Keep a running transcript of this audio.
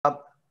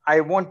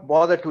I won't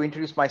bother to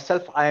introduce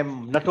myself.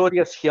 I'm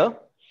notorious here.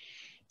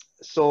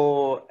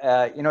 So,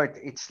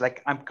 it's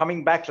like I'm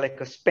coming back like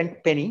a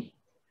spent penny.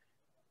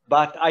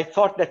 But I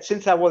thought that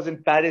since I was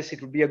in Paris,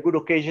 it would be a good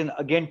occasion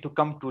again to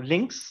come to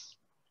Links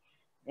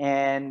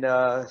and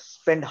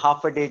spend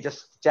half a day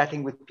just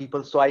chatting with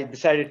people. So I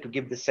decided to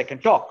give this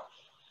second talk.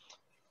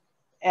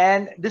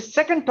 And this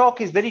second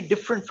talk is very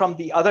different from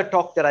the other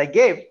talk that I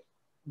gave,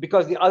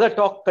 because the other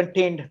talk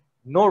contained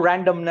no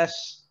randomness,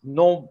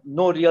 no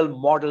real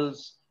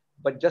models,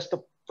 but just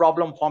a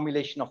problem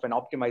formulation of an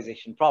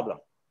optimization problem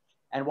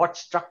and what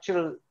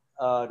structural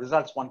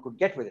results one could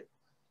get with it.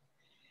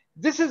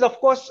 This is, of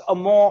course, a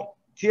more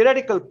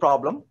theoretical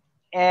problem.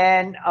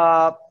 And,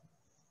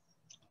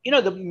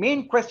 the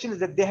main question is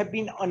that there have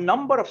been a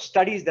number of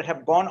studies that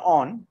have gone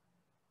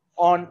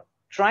on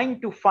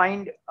trying to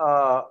find,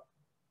 to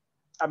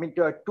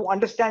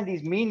understand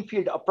these mean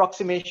field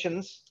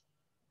approximations,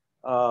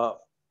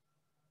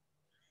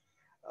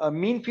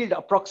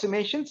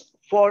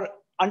 for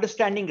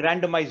understanding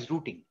randomized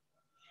routing.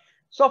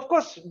 So, of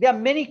course, there are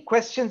many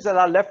questions that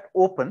are left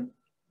open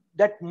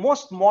that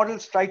most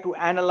models try to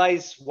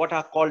analyze what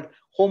are called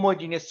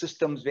homogeneous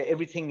systems where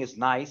everything is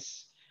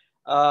nice.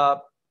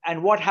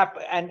 And what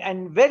happen,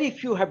 and very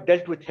few have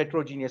dealt with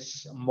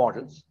heterogeneous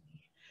models.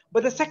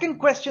 But the second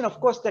question, of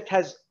course, that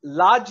has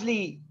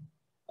largely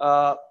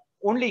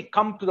only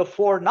come to the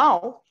fore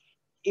now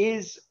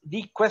is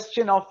the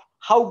question of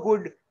how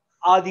good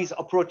are these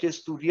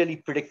approaches to really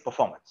predict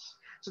performance.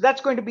 So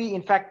that's going to be,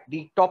 in fact,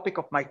 the topic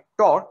of my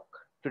talk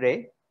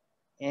today.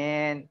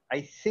 And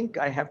I think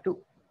I have to,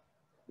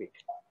 wait,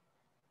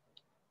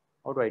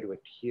 how do I do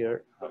it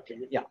here? Okay,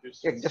 yeah,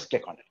 just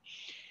click on it.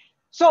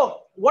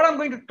 So what I'm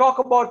going to talk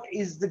about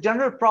is the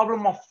general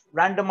problem of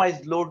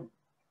randomized load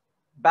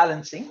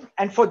balancing.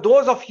 And for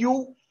those of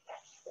you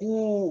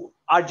who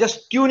are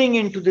just tuning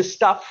into this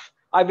stuff,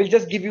 I will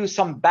just give you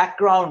some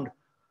background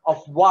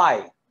of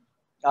why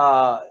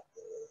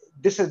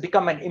this has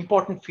become an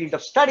important field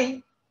of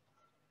study.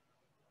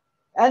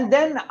 And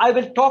then I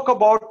will talk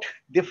about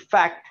the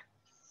fact.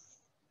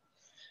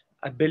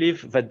 I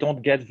believe they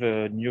don't get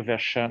the new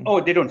version. Oh,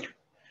 they don't.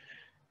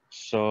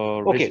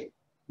 So okay,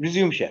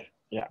 resume share.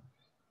 Yeah.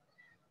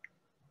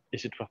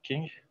 Is it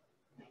working?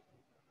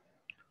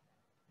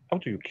 How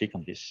do you click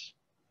on this?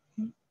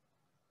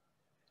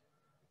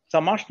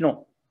 Ça marche?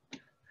 No.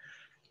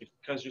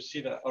 Because you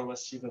see that always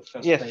see the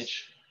first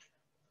page.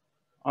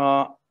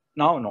 Now,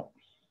 no.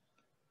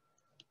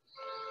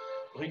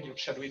 Bring your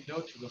shared window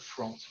to the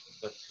front.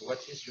 But what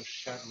is your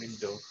shared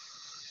window?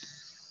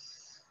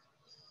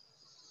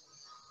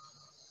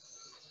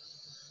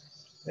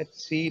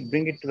 Let's see.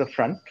 Bring it to the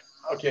front.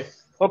 Okay.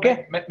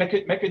 Okay.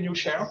 Make a new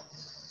share.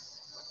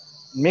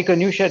 Make a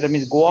new share. That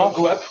means go up.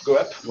 Go up. Go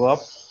up. Go up.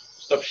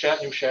 Stop share.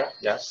 New share.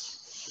 Yes.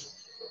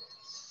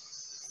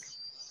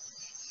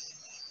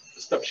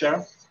 Stop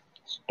share.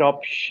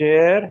 Stop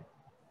share.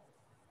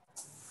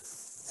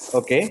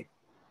 Okay.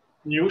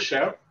 New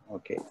share.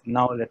 Okay.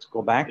 Now let's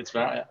go back. It's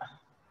there. Yeah.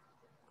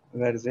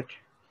 Where is it?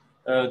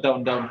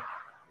 Down.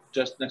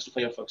 Just next to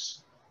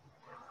Firefox.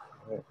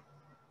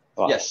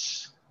 Wow.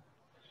 Yes.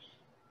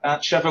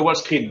 Share the whole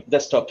screen.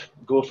 Desktop.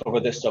 Go for the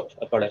desktop.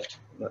 Upper left.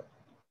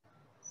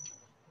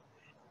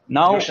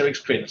 Now you're sharing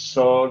screen.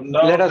 So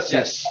now, let us.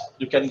 Yes.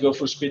 You can go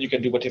full screen. You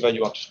can do whatever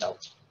you want now.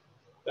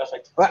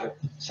 Perfect. Well,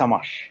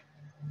 Samash.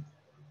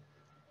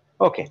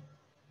 Okay.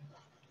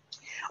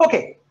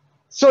 Okay.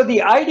 So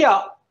the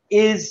idea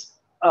is,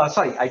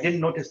 sorry, I didn't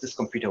notice this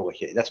computer over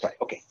here. That's right.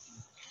 Okay.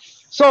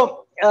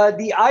 So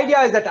the idea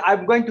is that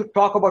I'm going to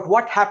talk about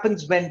what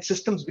happens when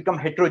systems become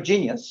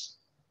heterogeneous.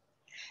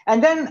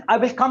 And then I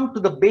will come to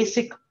the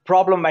basic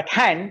problem at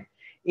hand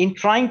in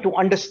trying to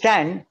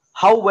understand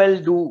how well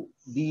do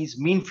these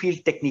mean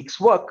field techniques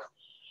work.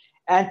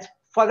 And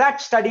for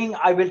that studying,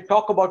 I will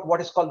talk about what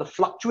is called the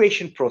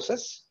fluctuation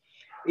process.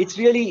 It's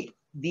really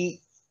the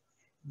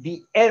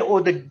error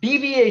or the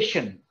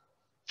deviation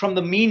from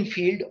the mean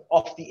field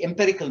of the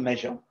empirical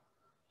measure.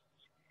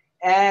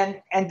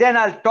 And then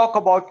I'll talk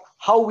about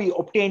how we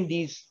obtain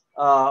these,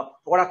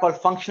 what are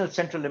called functional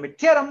central limit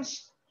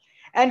theorems.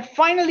 And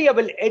finally, I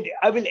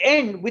will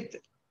end with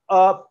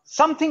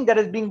something that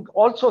is being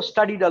also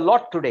studied a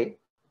lot today,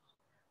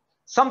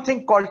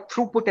 something called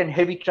throughput and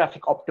heavy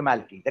traffic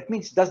optimality. That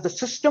means, does the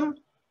system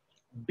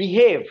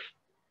behave?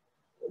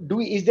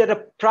 Is there a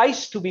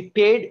price to be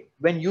paid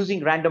when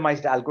using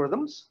randomized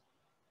algorithms,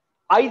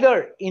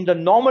 either in the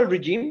normal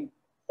regime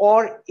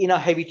or in a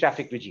heavy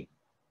traffic regime?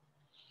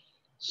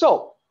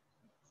 So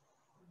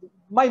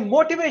my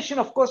motivation,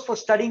 of course, for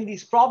studying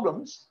these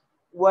problems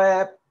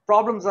were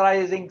problems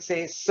arising,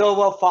 say,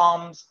 server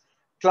farms,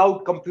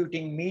 cloud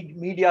computing,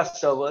 media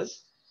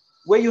servers,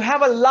 where you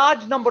have a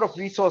large number of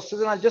resources.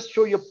 And I'll just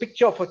show you a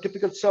picture of a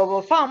typical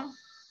server farm.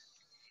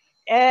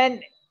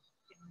 And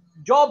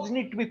jobs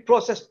need to be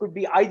processed, could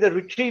be either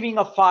retrieving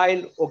a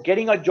file or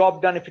getting a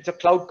job done if it's a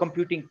cloud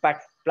computing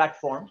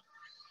platform.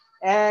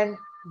 And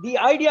the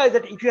idea is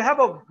that if you have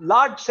a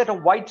large set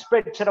of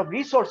widespread set of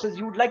resources,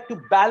 you would like to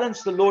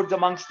balance the loads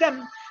amongst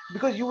them.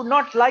 because you would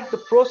not like the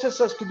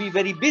processors to be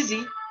very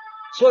busy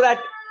so that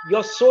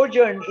your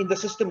sojourn in the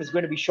system is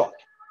going to be short.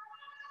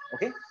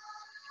 Okay.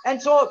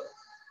 And so,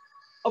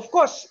 of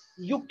course,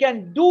 you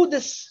can do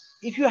this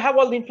if you have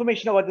all the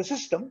information about the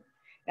system,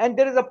 and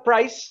there is a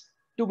price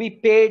to be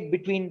paid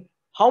between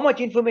how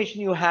much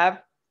information you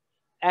have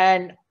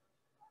and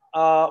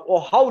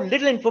or how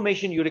little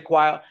information you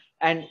require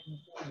and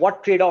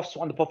what trade-offs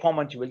on the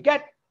performance you will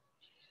get.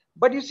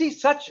 But you see,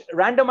 such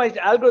randomized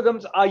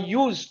algorithms are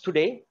used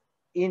today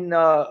in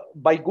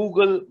by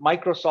Google,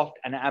 Microsoft,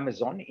 and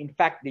Amazon. In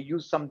fact, they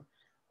use an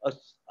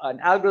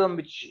algorithm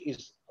which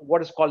is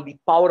what is called the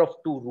power of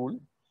two rule.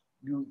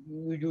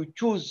 You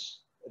choose,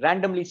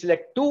 randomly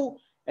select two,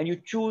 and you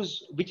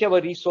choose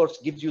whichever resource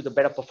gives you the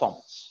better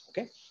performance,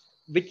 okay?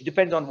 Which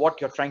depends on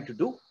what you're trying to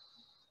do.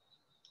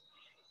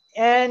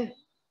 And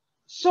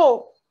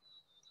so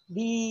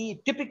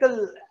the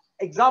typical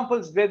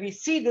examples where we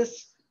see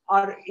this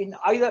are in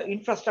either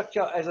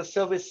infrastructure as a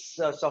service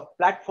of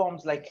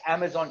platforms like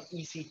Amazon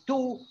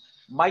EC2,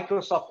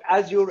 Microsoft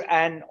Azure,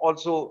 and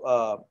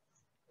also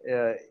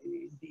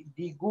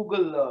the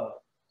Google,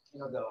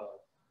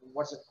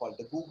 what's it called?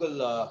 The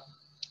Google,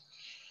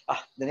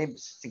 the name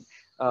is,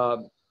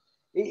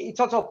 it's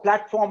also a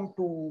platform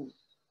to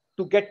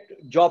get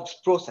jobs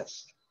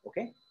processed,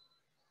 okay?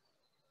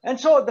 And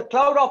so the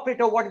cloud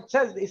operator, what it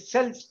says, it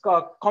sells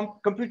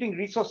computing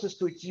resources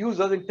to its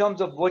users in terms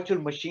of virtual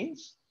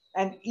machines,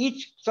 and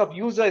each sort of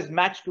user is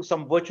matched to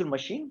some virtual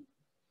machine.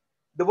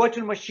 The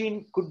virtual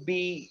machine could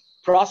be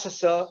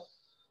processor,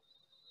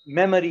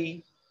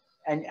 memory,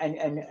 and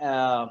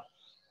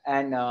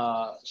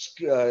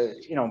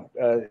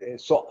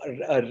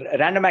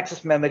random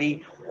access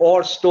memory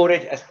or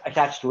storage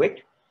attached to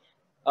it.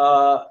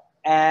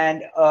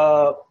 And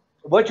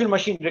virtual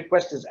machine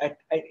request is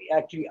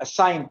actually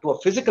assigned to a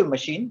physical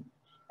machine.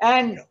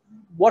 And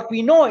what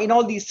we know in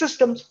all these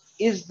systems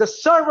is the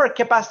server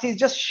capacity is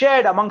just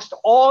shared amongst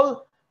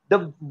all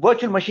the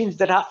virtual machines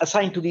that are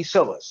assigned to these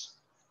servers.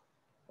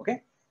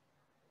 Okay.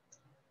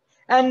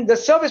 And the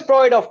service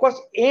provider, of course,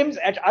 aims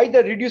at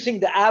either reducing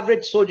the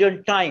average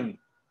sojourn time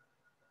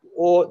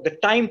or the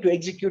time to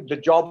execute the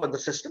job on the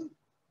system,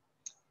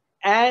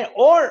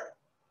 or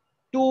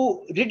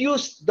to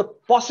reduce the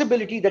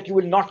possibility that you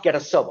will not get a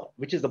server,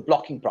 which is the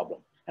blocking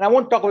problem. And I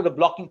won't talk about the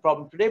blocking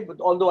problem today,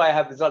 but although I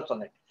have results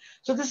on it.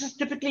 So this is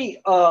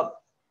typically a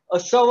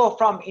server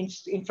from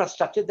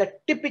infrastructure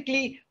that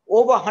typically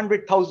over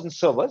 100,000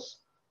 servers.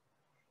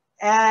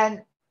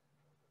 And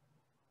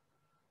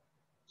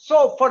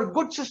so for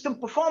good system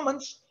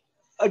performance,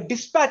 a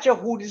dispatcher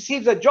who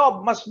receives a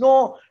job must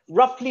know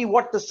roughly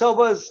what the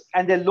servers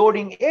and their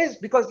loading is,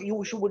 because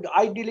you would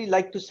ideally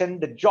like to send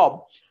the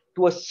job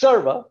to a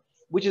server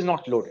which is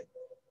not loaded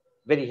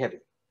very heavy,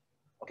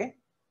 okay?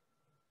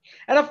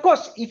 And of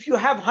course, if you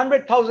have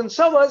 100,000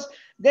 servers,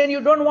 then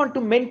you don't want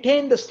to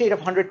maintain the state of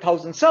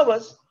 100,000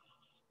 servers.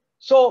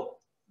 So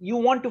you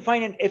want to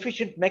find an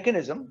efficient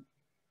mechanism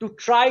to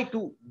try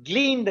to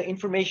glean the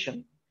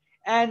information.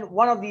 And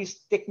one of these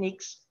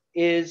techniques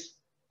is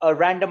a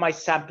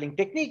randomized sampling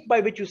technique by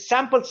which you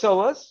sample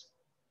servers,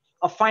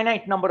 a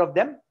finite number of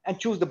them, and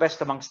choose the best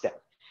amongst them.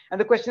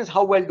 And the question is,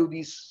 how well do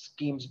these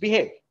schemes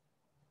behave?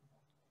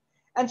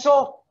 And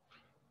so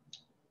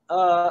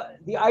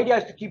the idea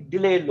is to keep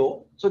delay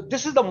low. So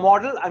this is the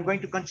model I'm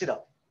going to consider.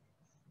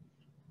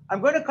 I'm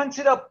going to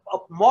consider a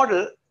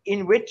model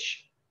in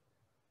which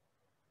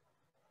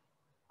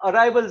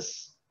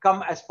arrivals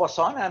come as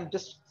Poisson.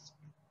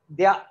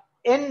 There are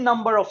n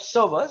number of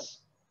servers,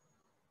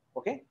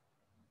 okay?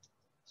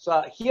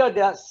 So here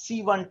there are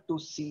C1 to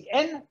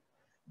Cn,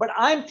 but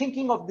I'm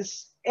thinking of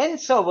this n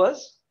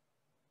servers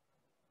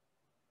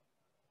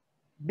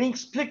being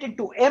split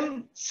into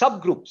m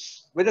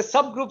subgroups, where the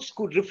subgroups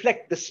could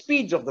reflect the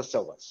speeds of the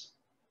servers,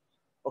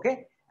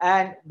 okay?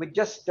 And with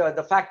just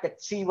the fact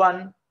that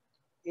C1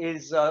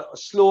 is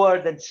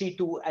slower than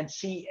C2 and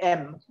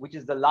Cm, which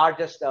is the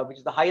largest, which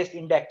is the highest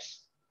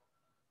index,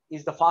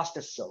 is the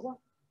fastest server.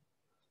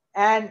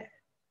 And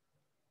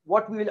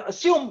what we will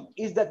assume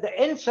is that the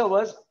n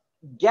servers,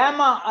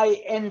 gamma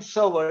in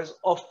servers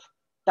of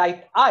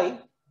type I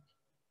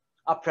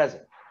are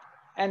present.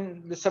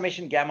 And the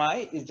summation gamma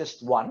I is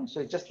just 1. So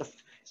it's just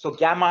so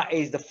gamma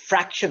A is the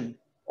fraction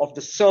of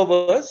the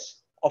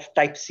servers of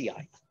type Ci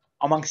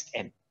amongst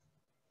n.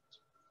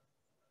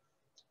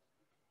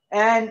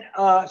 And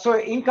so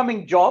an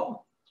incoming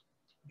job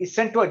is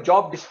sent to a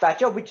job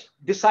dispatcher, which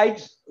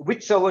decides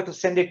which server to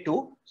send it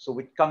to. So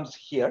it comes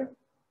here.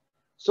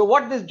 So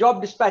what this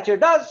job dispatcher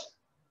does,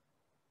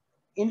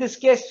 in this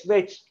case where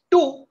it's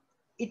 2,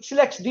 it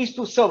selects these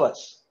 2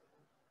 servers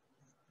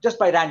just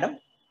by random.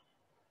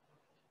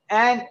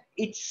 And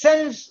it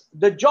sends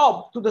the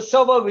job to the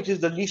server which is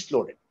the least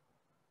loaded.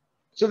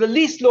 So the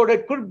least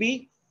loaded could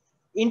be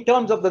in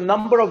terms of the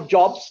number of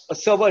jobs a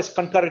server is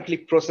concurrently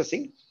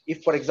processing.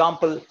 If, for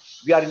example,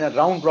 we are in a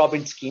round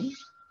robin scheme,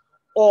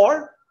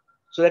 or,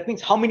 so that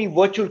means how many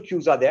virtual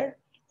queues are there,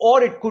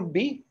 or it could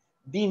be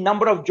the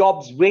number of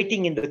jobs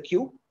waiting in the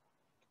queue,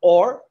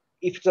 or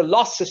if it's a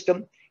loss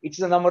system, It's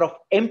the number of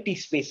empty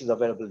spaces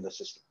available in the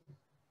system.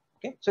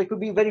 Okay, so it could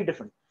be very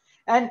different.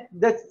 And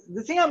the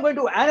thing I'm going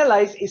to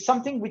analyze is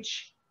something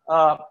which,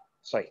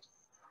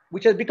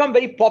 which has become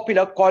very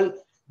popular, called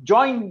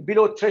join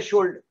below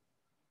threshold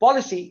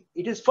policy.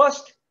 It is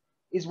first,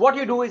 is what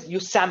you do is you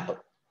sample.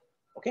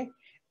 Okay.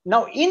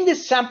 Now in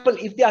this sample,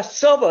 if there are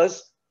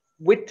servers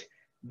with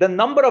the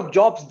number of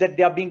jobs that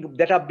are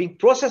being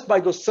processed by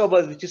those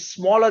servers, which is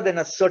smaller than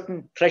a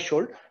certain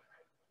threshold,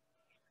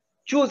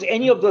 choose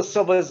any of those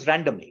servers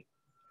randomly,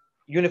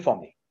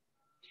 uniformly.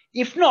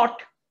 If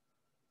not,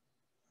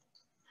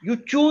 you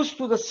choose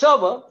to the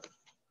server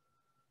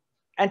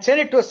and send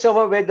it to a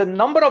server where the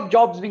number of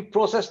jobs being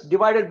processed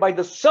divided by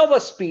the server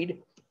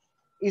speed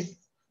is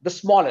the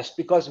smallest,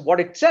 because what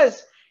it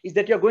says is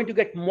that you're going to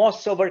get more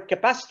server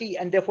capacity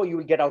and therefore you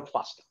will get out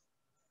faster.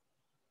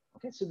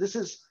 Okay, so this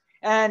is,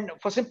 and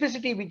for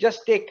simplicity, we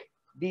just take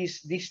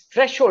these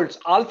thresholds,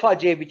 alpha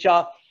j, which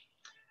are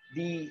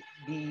the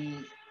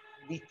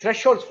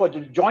thresholds for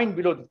the join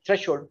below the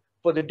threshold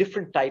for the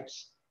different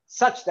types,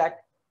 such that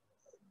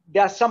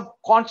there are some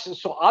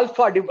constants. So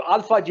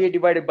alpha j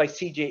divided by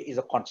cj is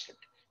a constant,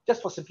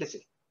 just for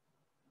simplicity.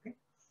 Okay?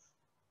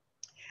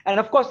 And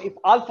of course, if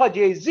alpha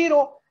j is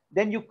 0,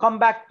 then you come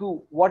back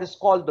to what is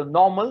called the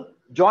normal,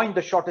 join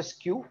the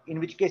shortest queue, in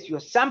which case you're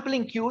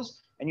sampling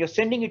queues and you're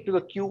sending it to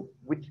the queue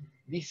with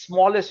the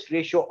smallest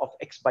ratio of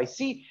x by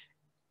c.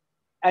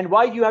 And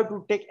why do you have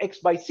to take x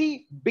by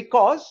c?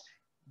 Because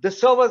the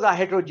servers are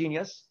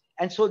heterogeneous,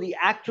 and so the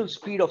actual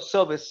speed of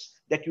service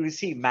that you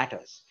receive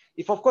matters.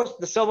 If, of course,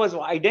 the servers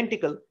were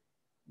identical,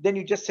 then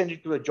you just send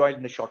it to a join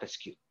in the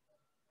shortest queue.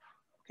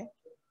 Okay.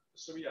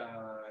 Sorry,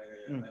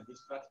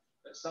 this part.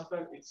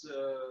 Sample, it's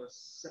a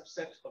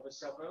subset of the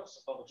servers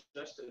or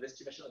just an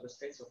estimation of the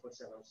states of the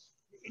servers?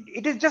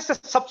 It is just a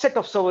subset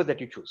of servers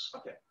that you choose.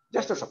 Okay.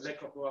 Just like, a subset.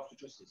 Like you have to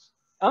choose this.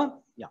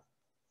 Yeah.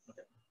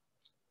 Okay.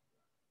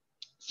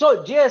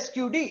 So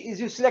JSQD is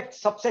you select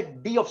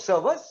subset D of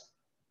servers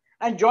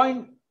and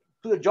join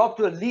to the job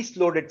to the least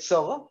loaded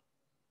server.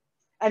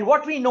 And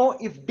what we know,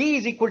 if D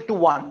is equal to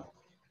 1,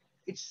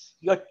 it's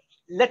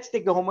let's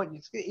take the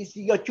homogeneous,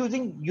 you're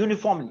choosing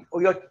uniformly,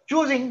 or you're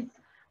choosing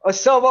a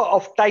server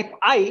of type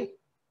I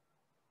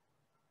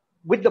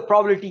with the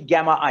probability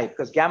gamma I,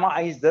 because gamma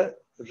I is the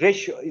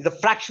ratio, is the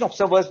fraction of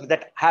servers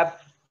that have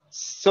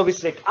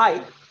service rate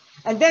I.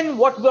 And then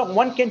what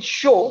one can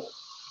show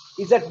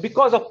is that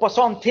because of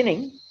Poisson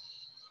thinning,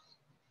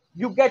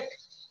 you get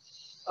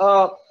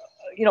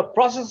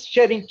process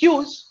sharing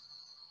queues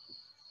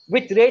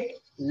with rate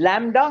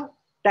lambda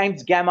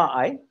times gamma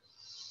I,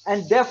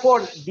 and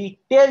therefore the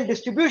tail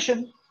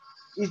distribution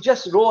is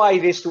just rho I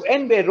raised to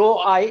n, where rho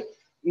I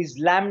is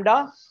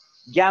lambda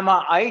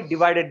gamma I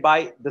divided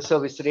by the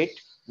service rate,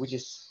 which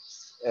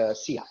is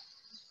Ci.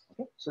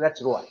 Okay? So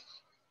that's rho I.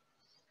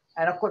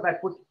 And of course, I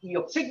put E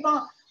of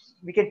sigma.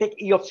 We can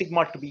take E of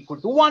sigma to be equal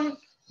to 1,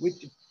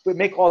 which will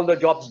make all the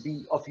jobs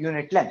be of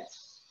unit length.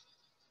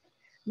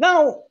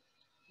 Now,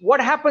 what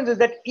happens is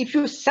that if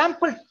you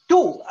sample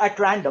 2 at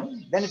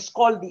random, then it's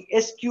called the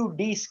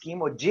SQD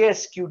scheme or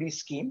JSQD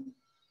scheme.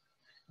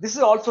 This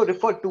is also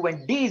referred to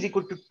when D is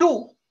equal to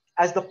 2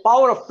 as the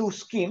power of 2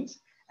 schemes.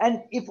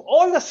 And if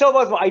all the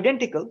servers were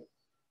identical,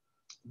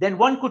 then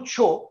one could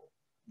show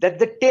that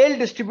the tail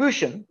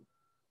distribution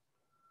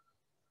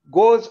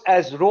goes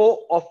as rho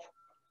of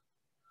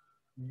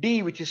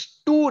D, which is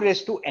 2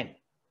 raised to n,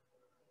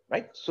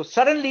 right? So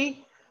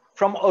suddenly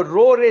from a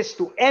rho raised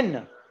to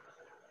n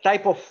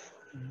type of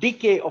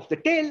decay of the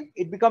tail,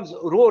 it becomes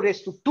rho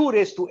raised to 2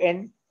 raised to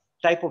n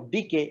type of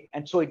decay.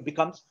 And so it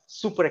becomes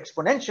super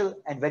exponential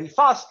and very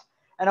fast.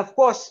 And of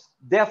course,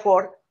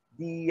 therefore,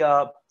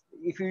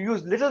 if you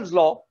use Little's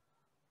law,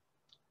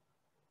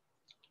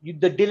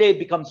 the delay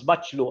becomes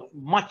much lower,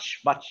 much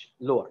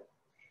lower.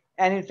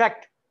 And in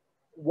fact,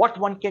 what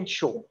one can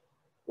show,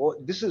 or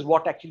this is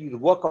what actually the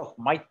work of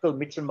Michael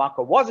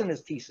Mitzelmacher was in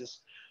his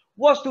thesis,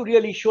 was to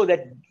really show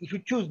that if you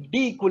choose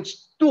D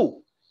equals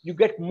 2, you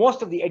get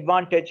most of the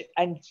advantage,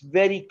 and it's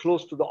very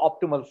close to the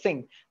optimal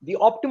thing. The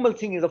optimal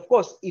thing is, of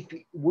course,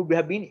 would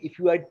have been if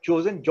you had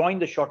chosen join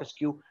the shortest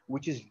queue,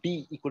 which is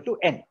D equal to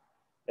n.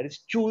 That is,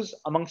 choose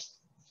amongst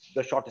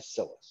the shortest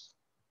servers.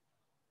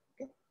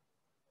 Okay.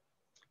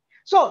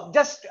 So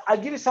just I'll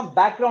give you some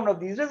background of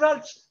these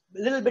results,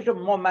 a little bit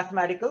more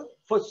mathematical.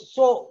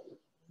 So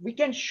we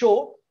can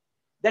show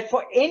that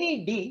for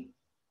any D,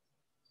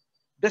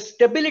 the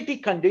stability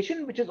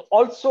condition, which is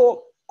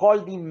also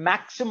called the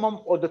maximum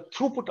or the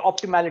throughput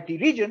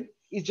optimality region,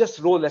 is just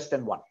rho less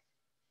than 1.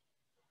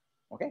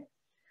 Okay.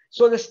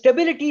 So the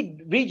stability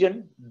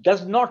region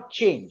does not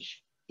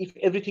change if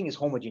everything is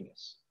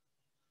homogeneous.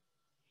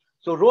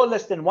 So rho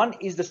less than 1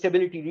 is the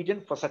stability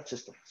region for such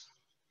systems.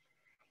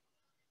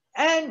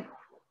 And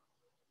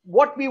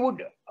what we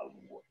would,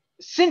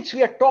 since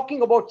we are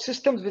talking about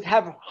systems which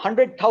have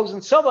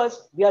 100,000 servers,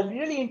 we are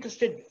really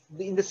interested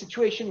in the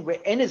situation where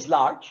n is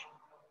large.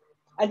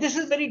 And this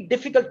is very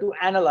difficult to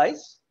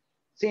analyze,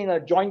 say in a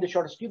join the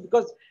shortest queue,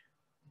 because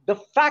the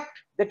fact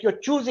that you're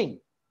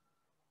choosing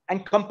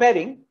and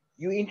comparing,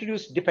 you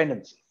introduce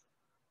dependency.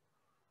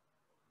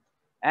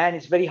 and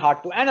it's very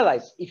hard to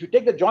analyze. If you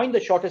take the join the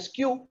shortest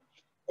queue,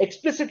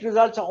 explicit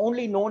results are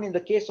only known in the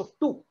case of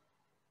 2.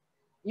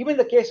 Even in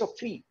the case of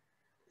 3,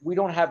 we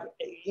don't have,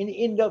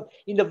 in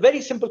the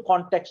very simple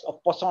context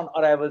of Poisson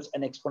arrivals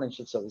and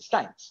exponential service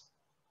times.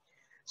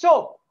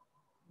 So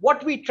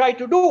what we try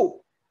to do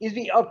is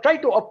we try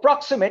to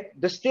approximate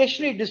the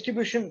stationary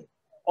distribution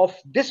of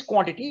this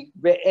quantity,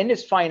 where n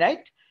is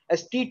finite,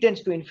 as t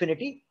tends to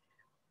infinity,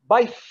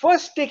 by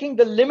first taking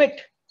the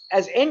limit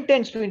as n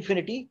tends to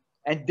infinity,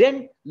 and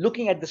then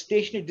looking at the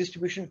stationary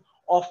distribution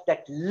of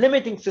that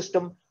limiting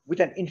system with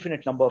an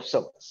infinite number of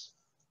servers.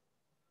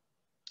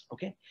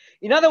 Okay.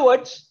 In other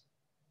words,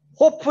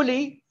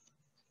 hopefully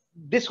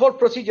this whole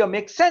procedure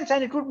makes sense,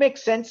 and it would make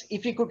sense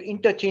if we could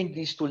interchange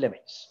these two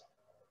limits.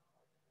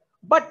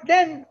 But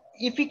then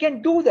if we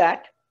can do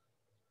that,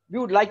 we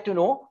would like to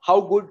know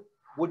how good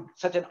would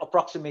such an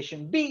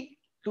approximation be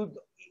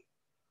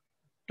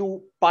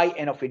to pi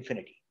n of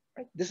infinity.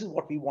 Right? This is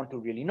what we want to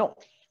really know.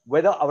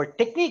 Whether our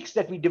techniques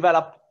that we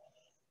develop,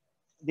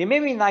 they may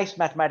be nice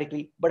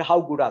mathematically, but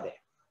how good are they?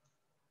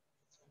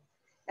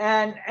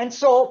 And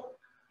so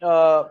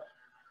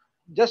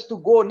just to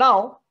go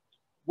now,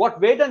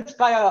 what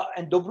Vedanskaya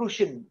and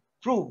Dobrushin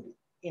proved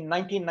in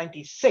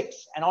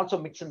 1996, and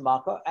also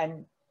Mitzenmacher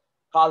and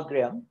Carl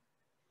Graham,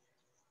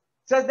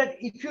 says that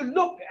if you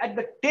look at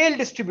the tail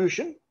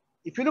distribution,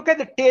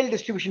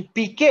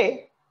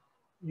 pk,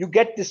 you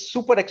get this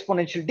super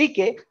exponential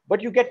decay,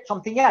 but you get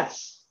something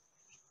else.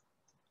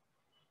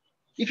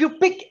 If you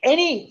pick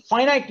any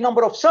finite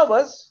number of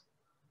servers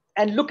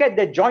and look at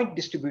their joint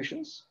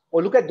distributions,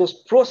 or look at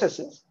those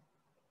processes,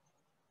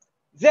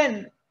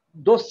 then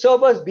those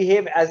servers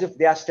behave as if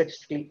they are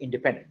statistically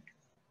independent.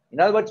 In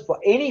other words, for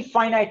any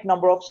finite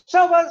number of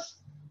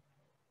servers,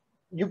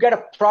 you get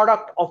a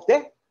product of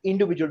their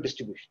individual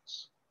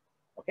distributions.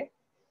 Okay.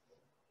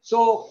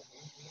 So,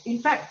 in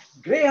fact,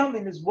 Graham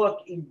in his work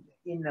in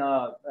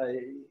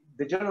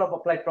the Journal of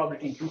Applied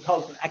Probability in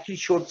 2000 actually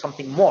showed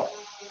something more,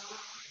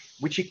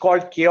 which he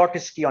called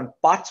chaoticity on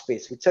path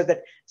space, which says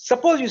that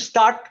suppose you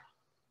start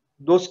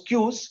those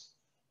queues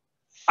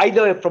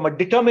either from a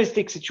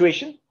deterministic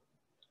situation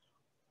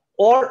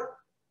or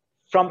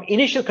from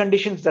initial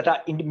conditions that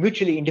are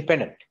mutually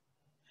independent,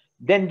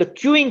 then the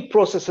queuing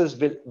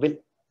processes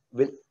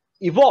will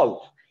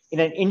evolve in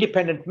an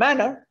independent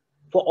manner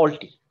for all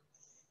t.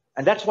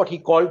 And that's what he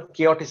called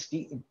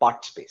chaoticity in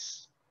path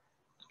space.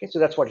 Okay, so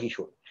that's what he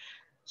showed.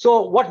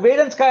 So what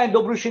Vedanskaya and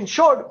Dobrushin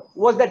showed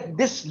was that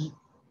this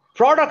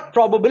product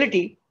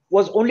probability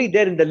was only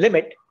there in the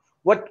limit.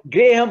 What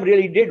Graham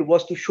really did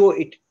was to show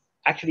it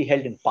actually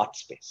held in path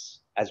space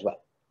as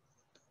well.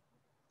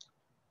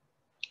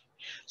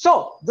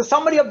 So the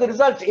summary of the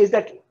results is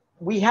that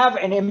we have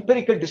an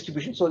empirical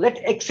distribution. So let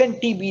x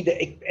and t be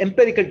the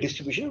empirical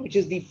distribution, which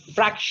is the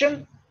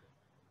fraction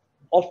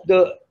of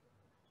the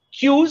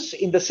queues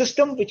in the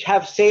system which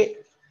have, say,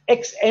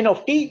 xn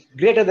of t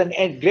greater than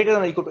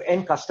or equal to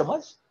n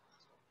customers.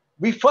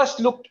 We first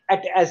looked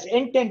at as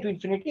n tend to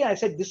infinity, and I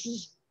said this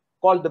is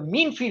called the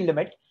mean field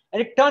limit,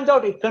 and it turns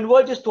out it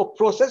converges to a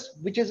process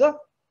which is a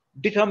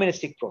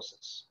deterministic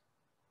process.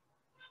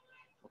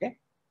 Okay.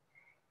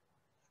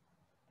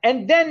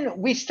 And then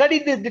we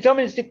studied this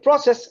deterministic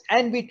process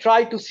and we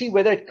try to see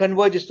whether it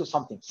converges to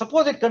something.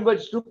 Suppose it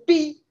converges to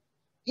p.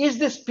 Is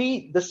this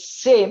p the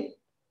same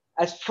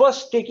as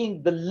first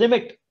taking the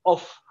limit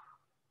of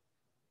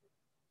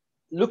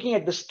looking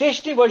at the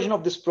stationary version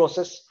of this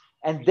process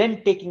and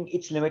then taking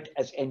its limit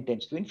as n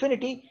tends to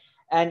infinity?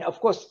 And of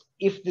course,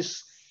 if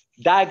this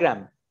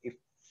diagram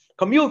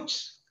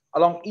commutes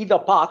along either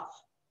path,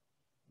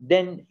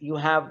 then you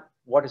have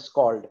what is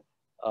called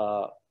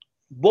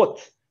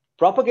both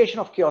propagation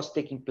of chaos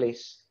taking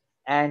place,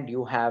 and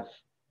you have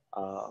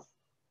the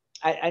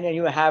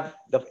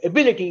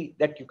ability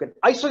that you can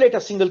isolate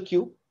a single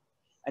queue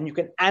and you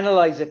can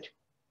analyze it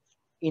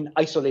in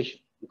isolation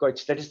because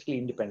it's statistically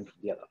independent from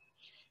the other.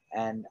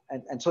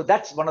 And so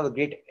that's one of the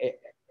great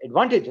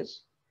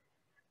advantages.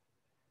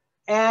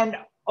 And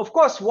of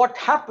course, what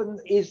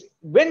happens is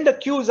when the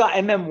queues are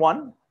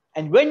MM1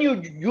 and when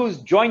you use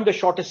join the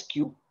shortest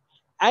queue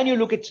and you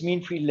look at its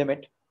mean field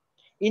limit,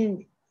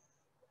 in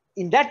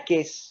that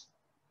case,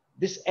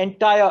 this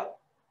entire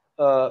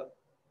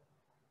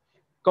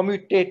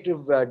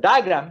commutative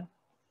diagram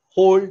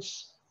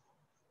holds.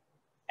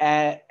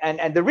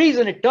 And the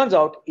reason it turns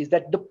out is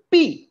that the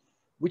P,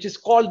 which is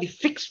called the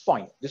fixed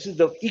point, this is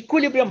the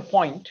equilibrium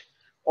point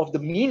of the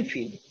mean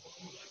field,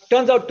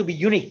 turns out to be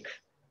unique.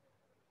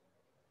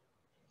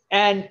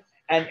 And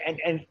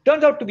it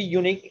turns out to be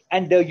unique,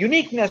 and the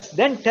uniqueness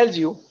then tells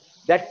you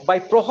that by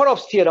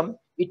Prokhorov's theorem,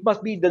 it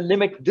must be the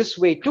limit this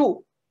way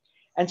too.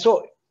 And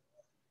so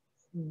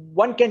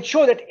one can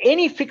show that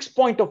any fixed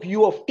point of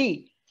u of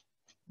t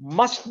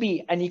must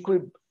be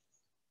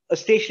a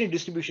stationary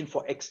distribution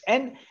for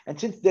xn. And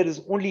since there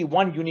is only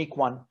one unique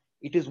one,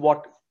 it is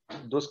what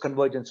those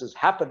convergences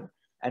happen.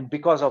 And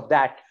because of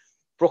that,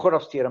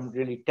 Prokhorov's theorem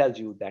really tells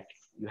you that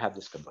you have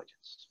this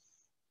convergence.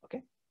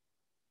 Okay.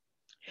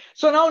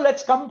 So now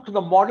let's come to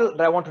the model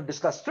that I want to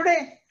discuss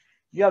today.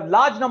 You have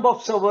large number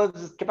of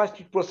servers,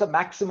 capacity to process a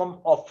maximum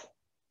of,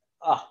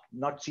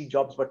 not C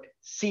jobs, but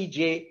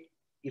Cj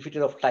if it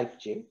is of type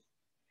J.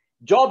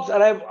 Jobs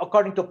arrive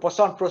according to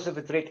Poisson process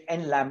with rate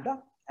n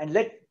lambda, and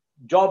let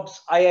jobs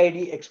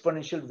IID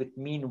exponential with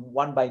mean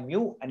 1 by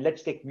mu, and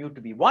let's take mu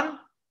to be 1.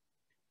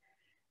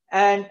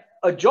 And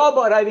a job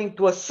arriving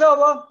to a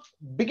server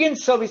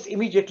begins service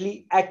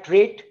immediately at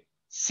rate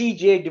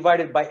Cj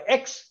divided by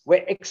x,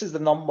 where x is the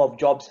number of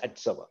jobs at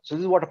server. So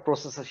this is what a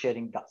processor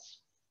sharing does.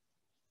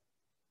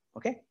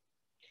 Okay.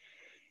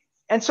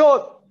 And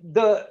so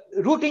the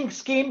routing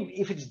scheme,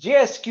 if it's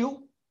JSQ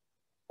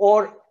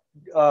or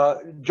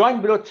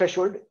join below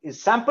threshold,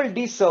 is sample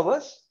D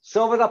servers.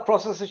 Servers are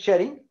processor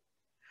sharing.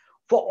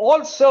 For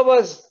all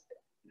servers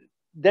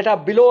that are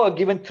below a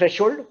given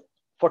threshold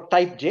for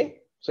type J,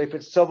 so if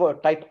it's server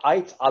type I,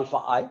 it's alpha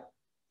I,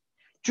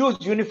 choose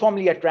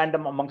uniformly at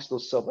random amongst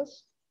those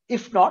servers.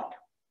 If not,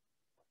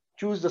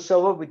 choose the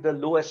server with the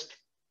lowest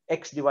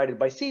x divided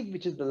by c,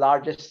 which is the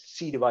largest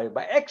c divided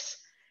by x.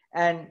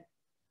 And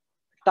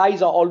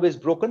ties are always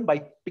broken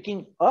by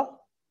picking a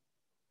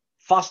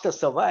faster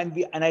server.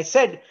 And I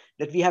said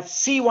that we have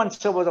C1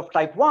 servers of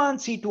type 1,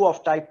 C2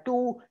 of type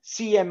 2,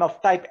 CM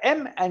of type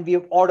M, and we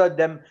have ordered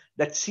them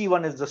that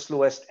C1 is the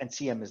slowest and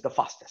CM is the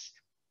fastest.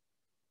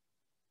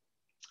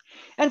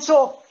 And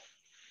so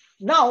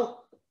now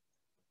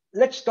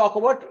let's talk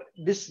about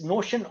this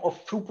notion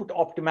of throughput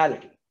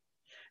optimality.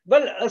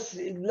 Well,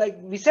 like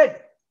we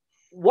said,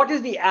 what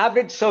is the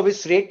average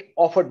service rate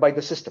offered by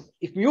the system?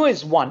 If mu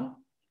is 1,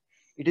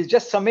 it is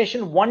just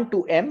summation 1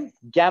 to m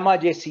gamma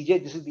j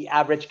cj. This is the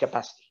average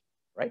capacity,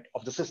 right,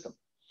 of the system.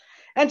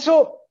 And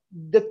so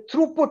the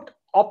throughput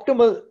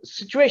optimal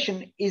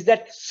situation is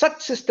that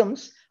such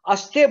systems are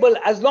stable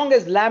as long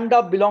as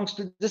lambda belongs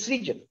to this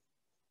region,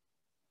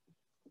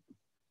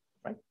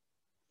 right?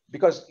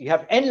 Because you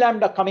have n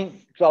lambda coming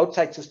to the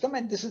outside system,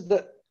 and this is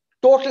the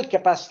total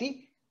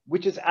capacity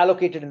which is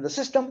allocated in the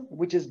system,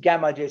 which is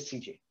gamma j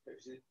cj.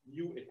 Is it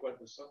mu equal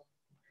to some?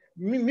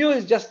 Mu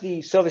is just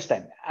the service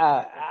time.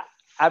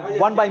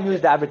 1 by mu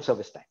is the average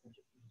service time.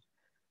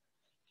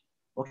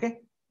 Okay.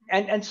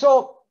 And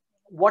so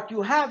what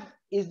you have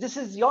is, this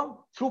is your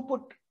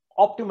throughput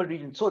optimal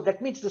region. So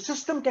that means the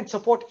system can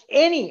support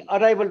any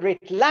arrival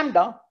rate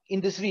lambda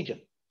in this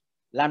region,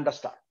 lambda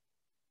star.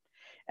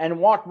 And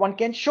what one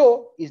can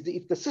show is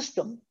if the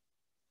system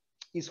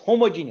is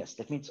homogeneous,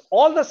 that means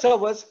all the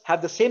servers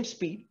have the same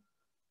speed,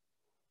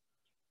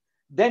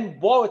 then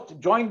both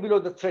join below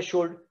the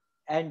threshold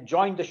and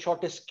join the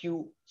shortest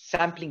queue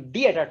sampling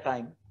D at a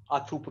time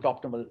are throughput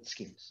optimal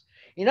schemes.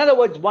 In other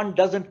words, one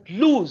doesn't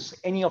lose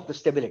any of the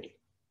stability.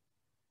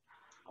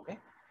 Okay.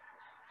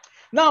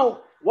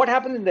 Now, what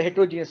happens in the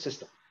heterogeneous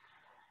system?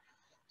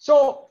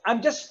 So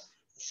I'm just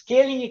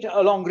scaling it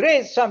along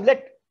rays. So I'm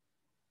let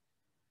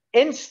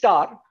n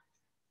star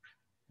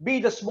be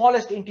the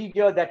smallest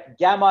integer that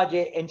gamma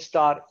j n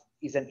star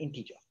is an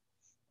integer.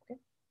 Okay.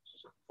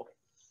 Okay.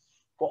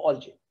 For all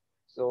j.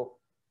 So,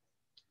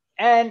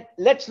 and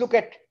let's look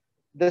at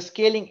the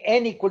scaling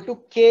n equal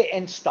to k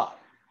n star.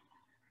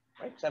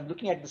 Right? So I'm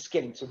looking at the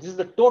scaling. So this is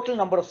the total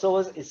number of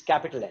servers is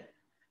capital N.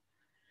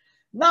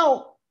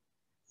 Now,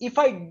 if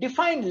I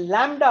define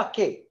lambda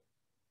k,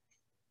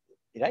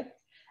 right,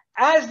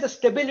 as the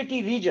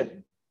stability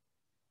region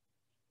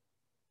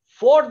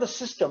for the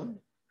system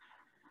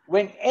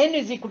when n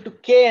is equal to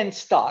kn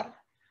star,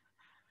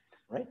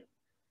 right,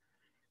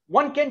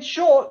 one can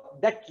show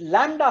that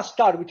lambda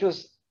star, which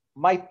was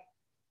my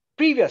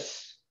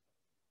previous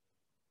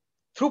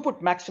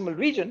throughput maximal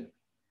region,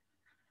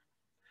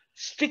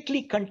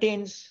 strictly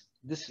contains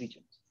this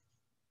region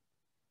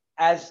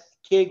as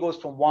k goes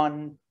from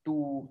 1,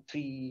 2,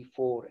 3,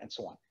 4, and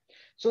so on.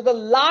 So the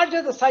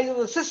larger the size of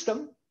the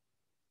system,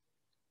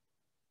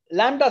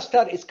 lambda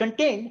star is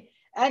contained.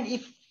 And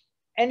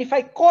if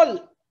I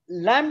call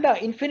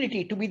lambda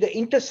infinity to be the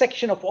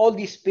intersection of all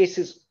these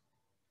spaces,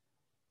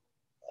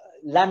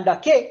 lambda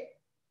k,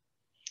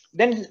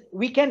 then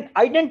we can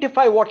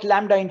identify what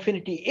lambda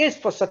infinity is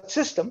for such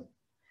system.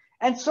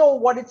 And so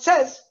what it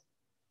says,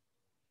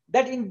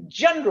 that in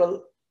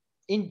general,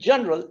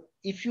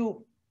 if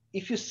you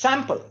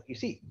sample, you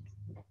see,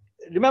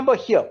 remember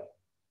here,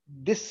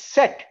 this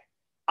set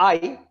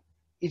I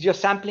is your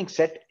sampling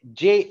set,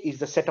 J is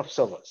the set of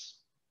servers.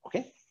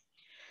 Okay.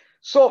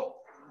 So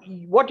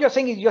what you're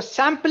saying is you're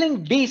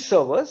sampling D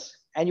servers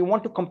and you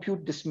want to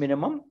compute this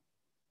minimum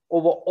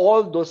over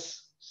all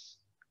those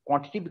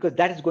quantity, because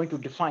that is going to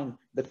define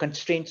the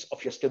constraints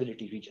of your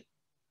stability region,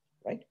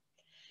 right?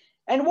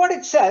 And what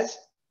it says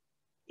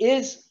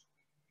is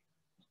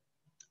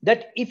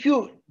that if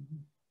you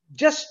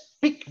just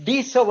pick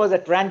these servers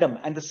at random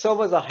and the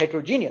servers are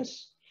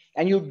heterogeneous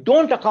and you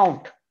don't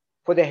account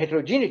for their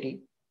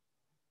heterogeneity,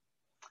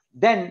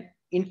 then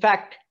in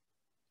fact,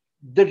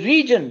 the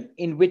region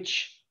in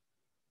which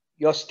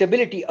your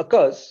stability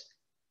occurs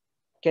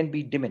can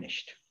be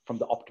diminished from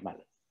the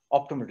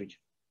optimal region,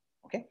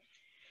 okay?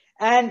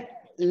 And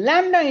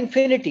lambda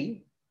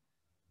infinity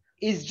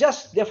is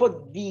just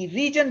therefore the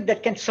region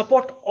that can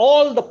support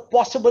all the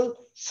possible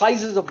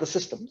sizes of the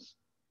systems,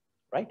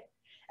 right?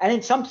 And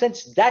in some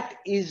sense, that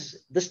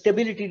is the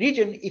stability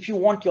region if you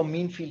want your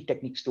mean field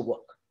techniques to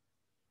work.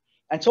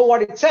 And so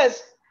what it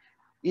says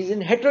is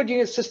in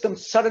heterogeneous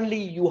systems,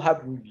 suddenly you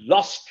have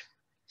lost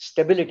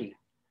stability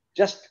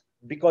just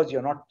because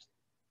you're not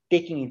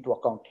taking into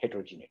account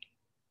heterogeneity.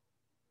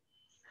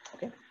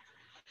 Okay.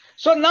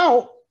 So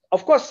now,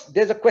 of course,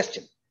 there's a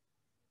question.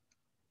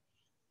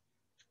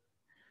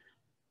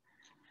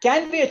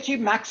 Can we achieve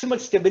maximal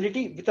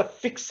stability with a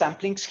fixed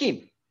sampling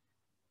scheme?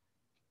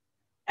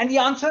 And the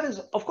answer is,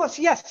 of course,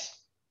 yes.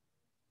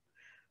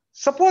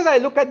 Suppose I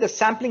look at the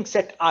sampling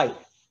set I,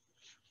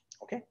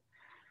 okay?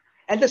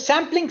 And the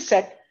sampling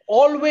set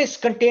always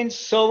contains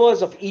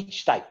servers of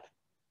each type,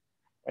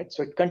 right?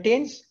 So it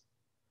contains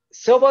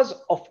servers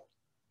of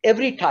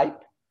every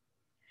type.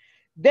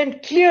 Then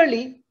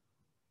clearly,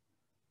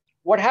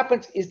 what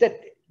happens is that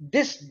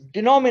this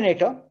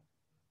denominator,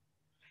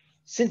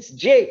 since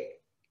J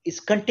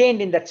is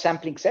contained in that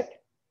sampling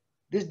set,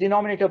 this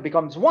denominator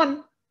becomes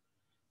 1.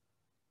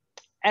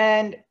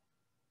 And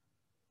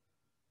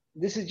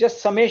this is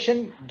just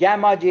summation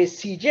gamma j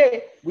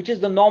Cj, which is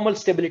the normal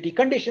stability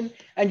condition,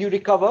 and you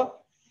recover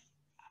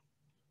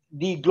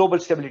the global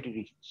stability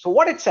region. So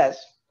what it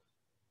says,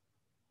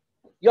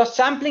 your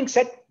sampling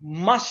set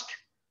must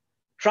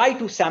try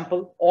to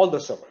sample all the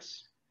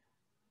servers.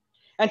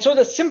 And so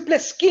the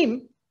simplest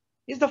scheme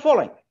is the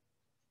following.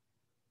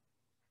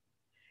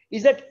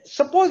 Is that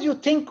suppose you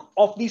think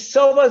of these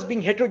servers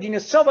being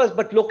heterogeneous servers,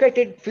 but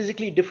located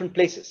physically in different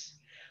places.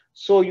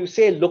 So you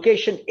say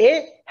location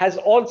A has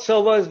all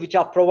servers which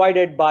are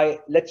provided by,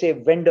 let's say,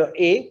 vendor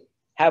A,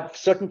 have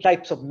certain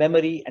types of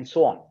memory and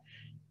so on.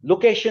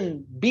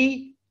 Location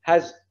B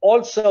has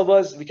all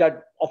servers which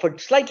are offered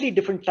slightly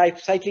different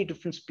types, slightly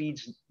different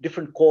speeds,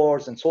 different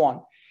cores, and so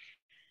on.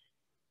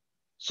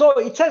 So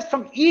it says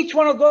from each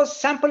one of those,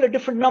 sample a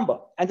different number.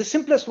 And the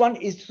simplest one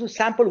is to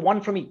sample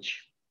 1 from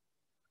each.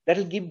 That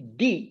will give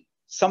D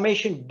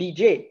summation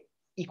dj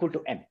equal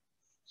to m.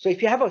 So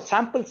if you have a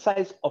sample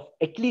size of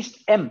at least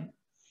m,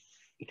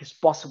 it is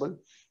possible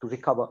to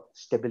recover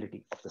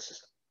stability of the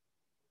system.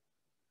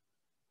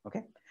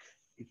 Okay,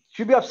 it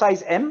should be of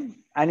size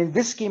m, and in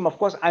this scheme, of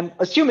course, I'm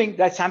assuming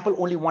that I sample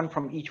only 1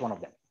 from each one of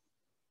them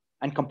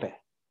and compare.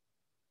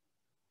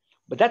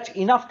 But that's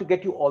enough to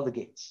get you all the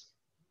gates.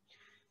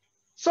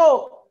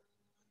 So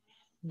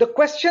the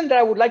question that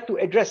I would like to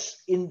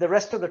address in the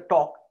rest of the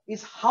talk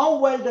is how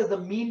well does the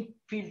mean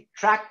field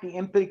track the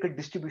empirical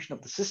distribution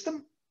of the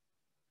system?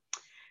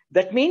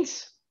 That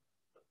means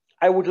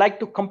I would like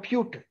to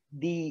compute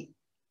the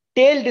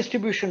tail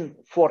distribution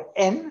for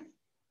n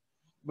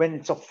when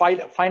it's of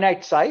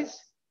finite size.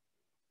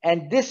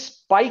 And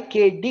this pi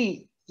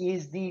kd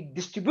is the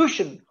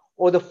distribution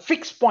or the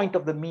fixed point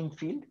of the mean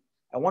field.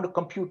 I want to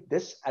compute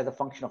this as a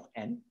function of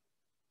n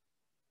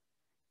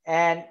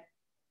and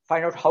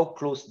find out how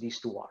close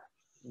these two are.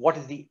 What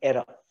is the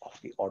error of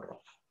the order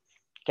of?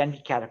 Can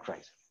we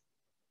characterize it?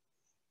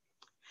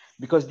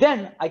 Because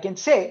then I can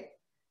say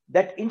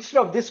that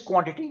instead of this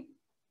quantity,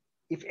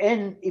 if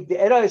the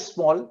error is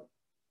small,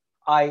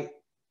 I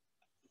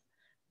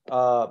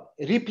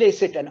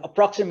replace it and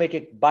approximate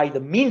it by the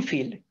mean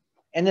field,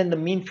 and then the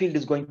mean field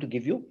is going to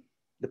give you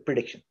the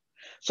prediction.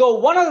 So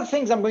one of the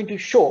things I'm going to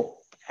show,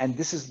 and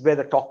this is where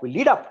the talk will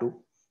lead up to,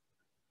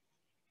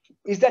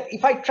 is that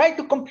if I try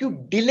to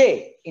compute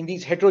delay in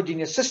these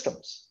heterogeneous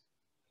systems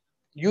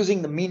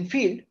using the mean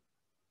field,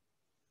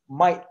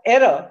 my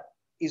error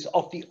is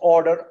of the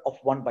order of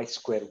 1 by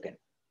square root n.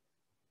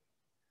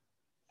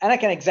 And I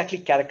can exactly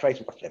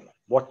characterize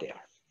what they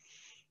are.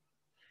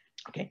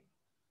 Okay.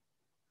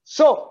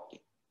 So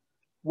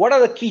what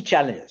are the key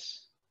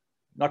challenges?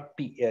 Not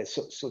P,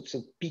 so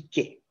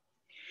PK.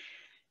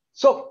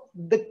 So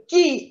the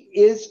key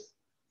is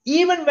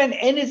even when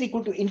n is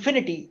equal to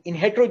infinity in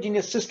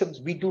heterogeneous systems,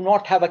 we do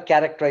not have a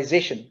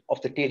characterization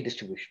of the tail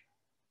distribution.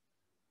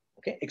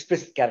 Okay,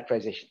 explicit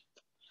characterization.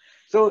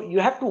 So you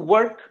have to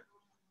work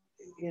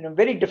in a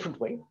very different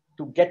way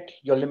to get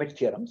your limit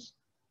theorems.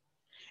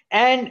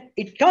 And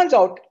it turns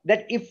out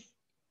that if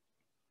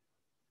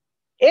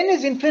n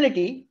is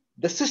infinity,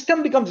 the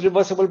system becomes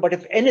reversible, but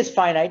if n is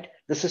finite,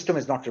 the system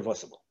is not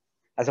reversible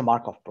as a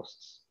Markov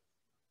process.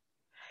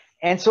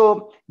 And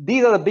so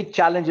these are the big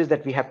challenges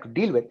that we have to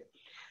deal with.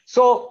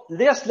 So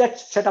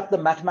let's set up the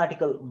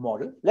mathematical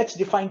model. Let's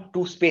define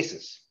two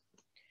spaces.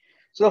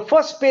 So the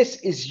first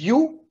space is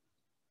U,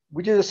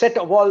 which is a set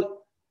of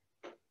all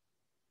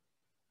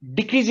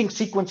decreasing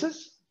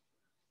sequences,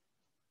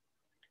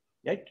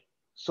 right?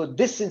 So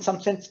this, in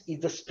some sense, is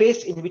the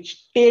space in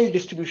which tail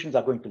distributions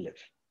are going to live.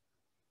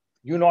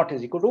 U0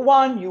 is equal to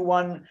 1,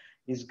 U1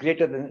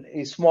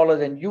 is smaller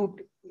than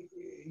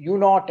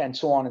U0, and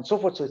so on and so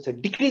forth. So it's a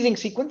decreasing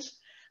sequence.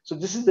 So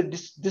this is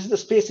the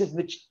space in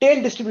which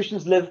tail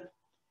distributions live,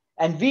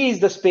 and V is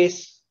the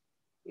space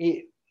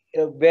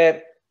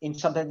where in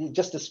sometimes it's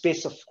just the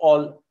space of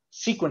all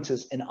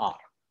sequences in R.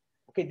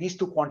 Okay, these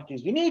two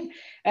quantities we need,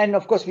 and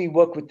of course we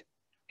work with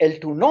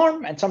L2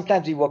 norm, and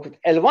sometimes we work with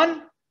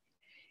L1.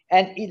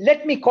 And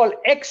let me call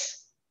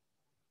X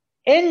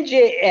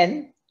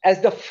NJN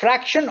as the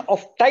fraction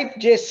of type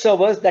J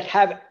servers that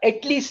have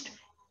at least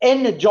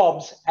n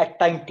jobs at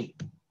time t,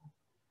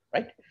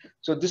 right?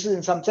 So this is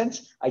in some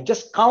sense, I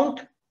just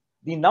count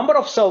the number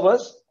of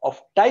servers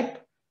of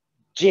type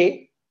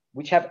J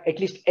which have at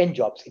least n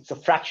jobs. It's a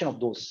fraction of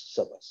those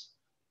servers.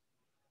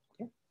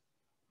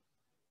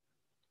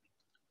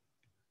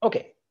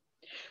 Okay.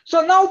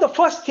 So now the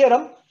first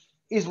theorem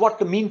is what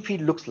the mean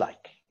field looks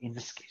like in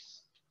this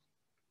case.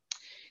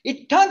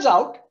 It turns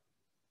out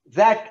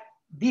that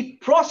the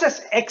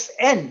process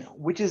xn,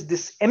 which is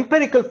this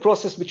empirical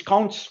process which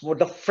counts for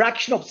the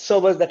fraction of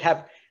servers that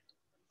have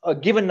a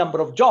given number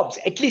of jobs,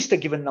 at least a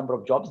given number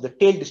of jobs, the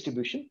tail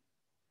distribution,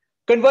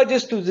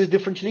 converges to this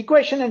differential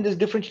equation, and this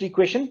differential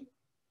equation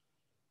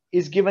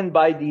is given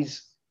by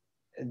this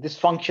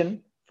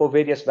function for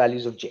various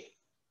values of j.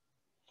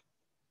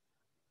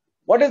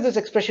 What does this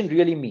expression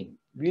really mean?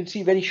 We'll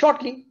see very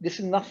shortly. This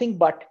is nothing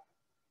but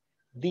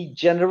the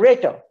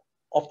generator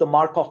of the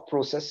Markov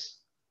process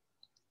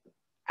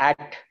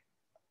at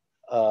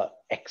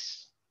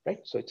x, right?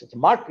 So it's a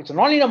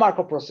nonlinear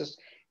Markov process,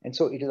 and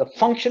so it is a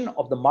function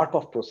of the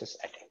Markov process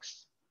at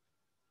x.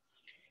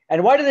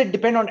 And why does it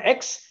depend on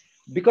x?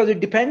 Because it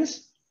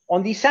depends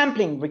on the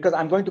sampling, because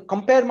I'm going to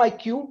compare my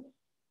Q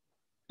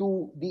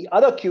to the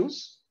other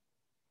Qs,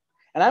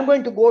 and I'm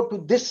going to go to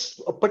this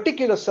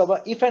particular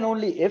server if and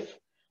only if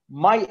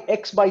my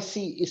x by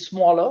c is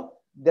smaller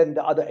than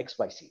the other x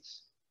by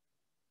c's.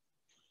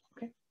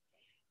 Okay.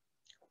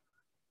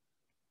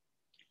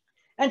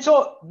 And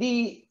so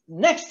the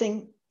next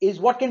thing is,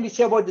 what can we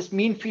say about this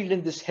mean field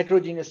in this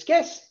heterogeneous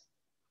case?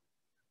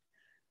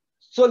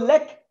 So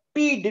let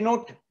P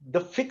denote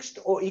the fixed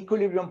or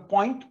equilibrium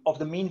point of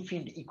the mean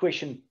field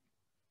equation,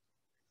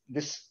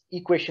 this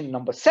equation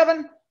number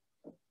 7.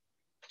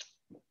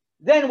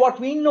 Then what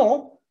we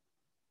know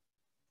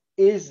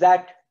is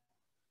that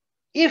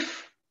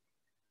if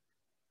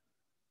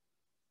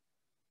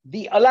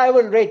the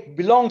arrival rate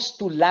belongs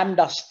to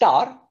lambda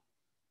star,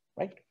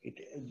 right?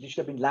 It should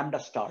have been lambda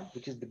star,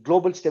 which is the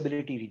global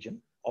stability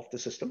region of the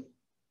system.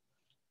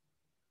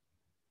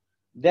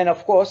 Then,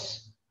 of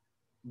course,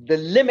 the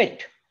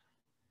limit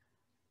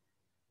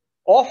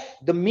of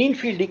the mean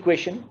field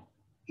equation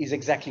is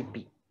exactly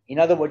P. In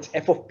other words,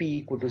 f of P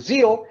equal to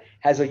 0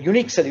 has a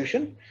unique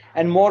solution,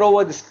 and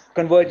moreover, this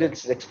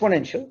convergence is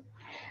exponential.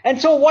 And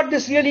so what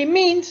this really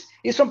means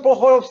is, from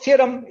Prohorov's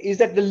theorem, is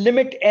that the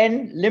limit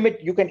n,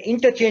 you can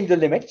interchange the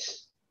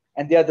limits,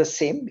 and they are the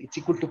same, it's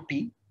equal to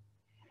P.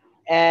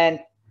 And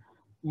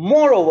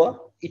moreover,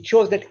 it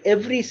shows that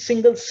every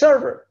single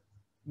server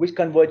will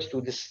converge to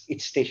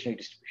its stationary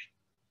distribution.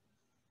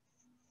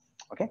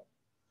 Okay?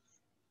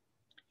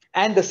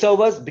 And the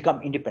servers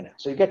become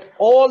independent. So you get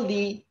all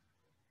the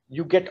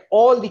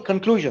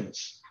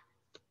conclusions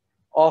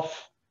of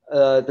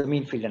the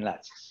mean field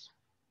analysis.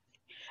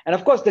 And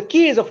of course, the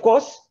key is,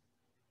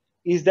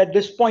 is that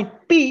this point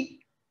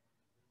P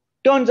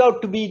turns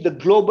out to be the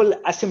global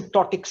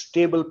asymptotic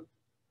stable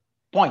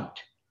point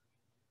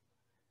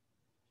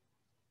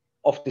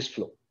of this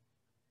flow,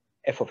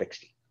 f of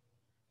xt.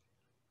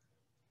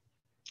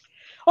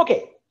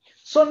 Okay,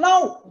 so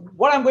now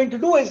what I'm going to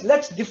do is,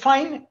 let's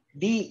define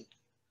the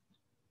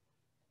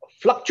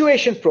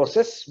fluctuation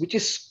process, which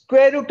is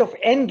square root of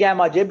n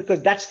gamma j,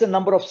 because that's the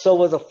number of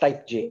servers of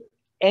type j,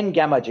 n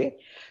gamma j.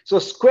 So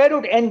square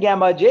root n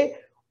gamma j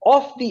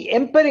of the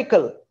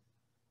empirical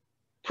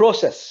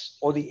process,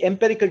 or the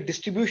empirical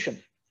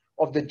distribution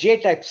of the j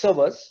type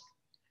servers,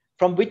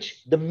 from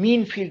which the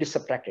mean field is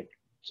subtracted.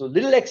 So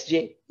little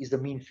xj is the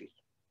mean field,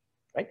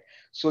 right?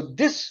 So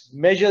this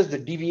measures the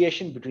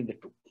deviation between the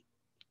two.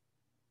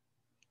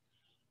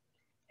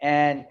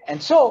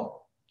 And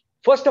so,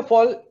 first of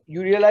all,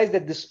 you realize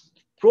that this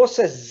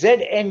process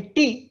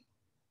znt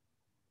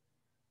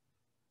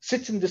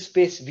sits in the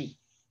space V,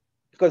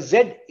 because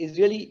z is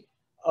really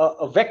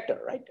a vector,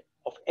 right,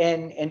 of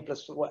n, n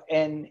plus 1,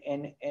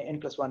 n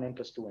plus 1, n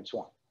plus 2, and so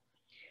on.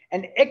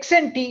 And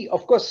xnt,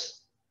 of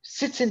course,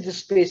 sits in the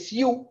space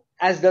U,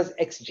 as does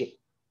xj,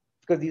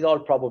 because these are all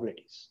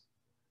probabilities,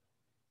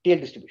 tail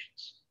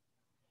distributions.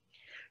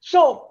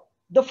 So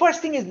the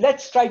first thing is,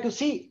 let's try to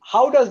see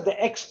how does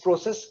the x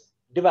process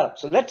develop.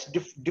 So let's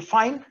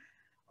define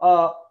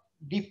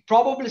the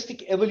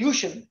probabilistic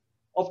evolution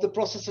of the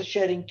processes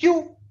sharing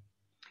Q.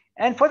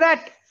 And for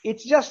that,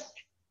 it's just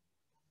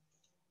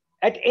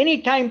at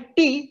any time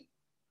t,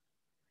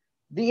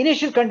 the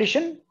initial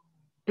condition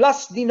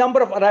plus the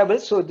number of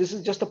arrivals. So this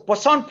is just a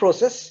Poisson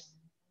process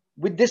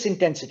with this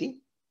intensity.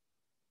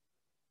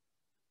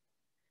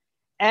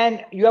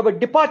 And you have a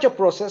departure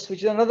process,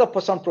 which is another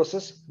Poisson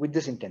process with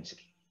this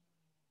intensity.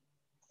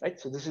 Right?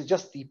 So this is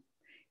just the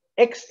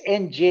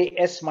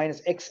xnjs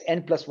minus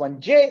xn plus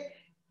 1j.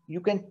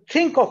 You can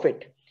think of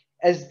it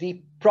as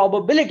the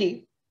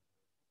probability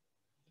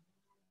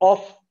of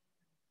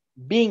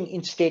being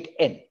in state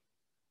n,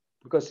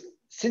 because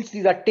since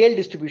these are tail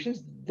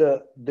distributions,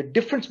 the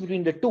difference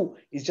between the two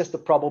is just the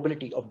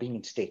probability of being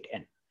in state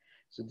n.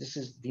 So this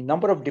is the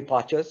number of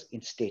departures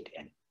in state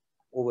n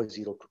over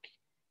 0 to t.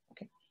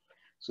 Okay,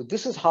 so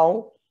this is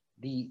how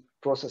the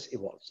process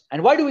evolves.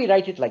 And why do we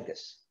write it like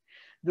this?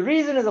 The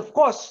reason is, of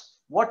course,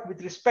 what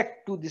with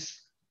respect to this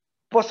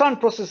Poisson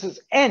processes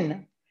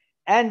N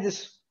and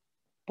this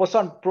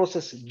Poisson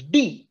process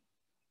D,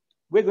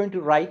 we're going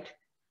to write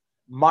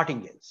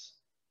martingales.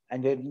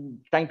 And we're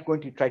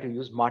going to try to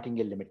use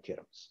martingale limit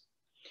theorems.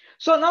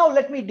 So now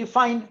let me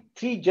define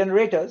three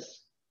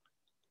generators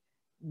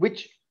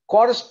which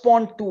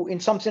correspond to, in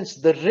some sense,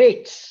 the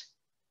rates,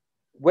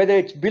 whether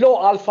it's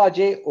below alpha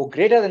j or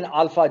greater than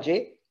alpha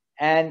j,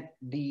 and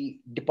the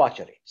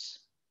departure rates.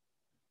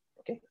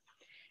 Okay,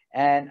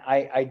 and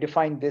I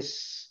define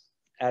this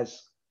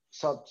as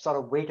sort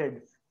of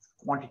weighted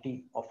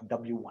quantity of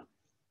W1.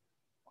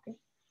 Okay,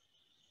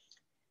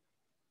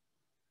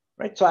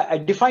 right. So I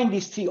define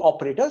these three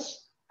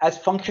operators as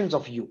functions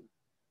of U.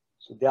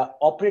 So they are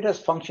operators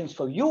functions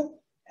for U,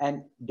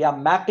 and they are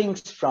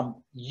mappings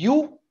from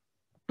U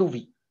to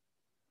V.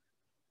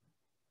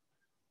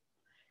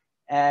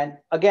 And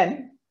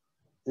again,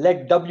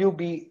 let W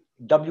be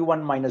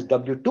W1 minus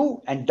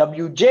W2 and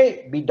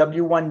Wj be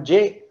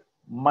W1j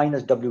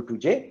minus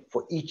W2j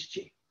for each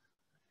j.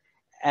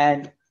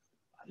 And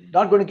I'm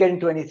not going to get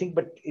into anything,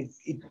 but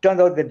it turns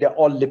out that they're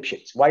all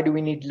Lipschitz. Why do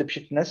we need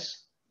Lipschitzness?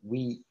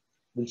 We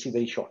will see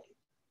very shortly.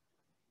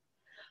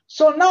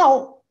 So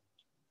now,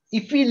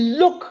 if we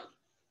look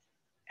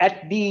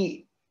at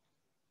the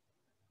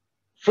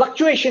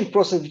fluctuation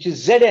process, which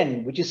is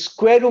Zn, which is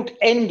square root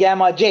n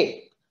gamma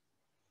j,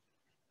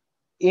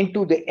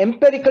 into the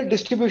empirical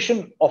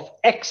distribution of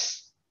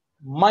x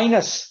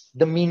minus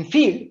the mean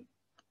field,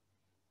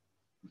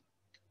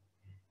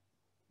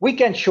 we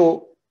can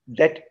show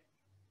that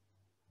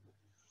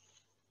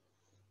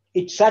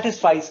it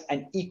satisfies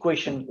an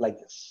equation like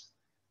this.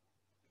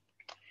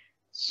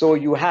 So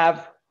you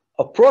have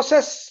a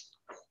process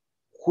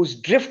whose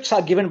drifts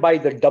are given by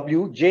the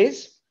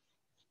wj's,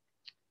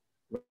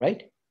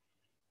 right?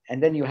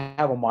 And then you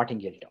have a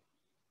martingale term.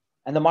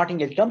 And the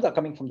martingale terms are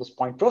coming from those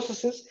point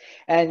processes,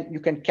 and you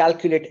can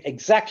calculate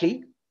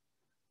exactly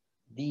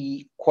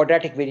the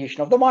quadratic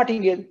variation of the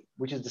martingale,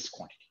 which is this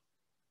quantity.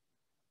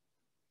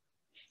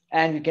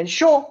 And you can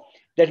show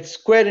that it's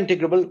square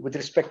integrable with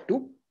respect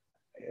to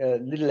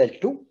little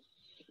l2.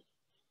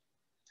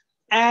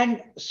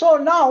 And so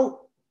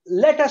now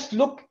let us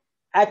look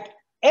at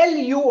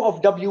Lu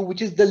of W,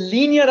 which is the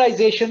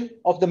linearization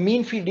of the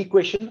mean field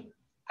equation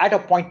at a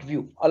point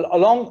view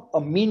along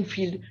a mean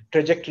field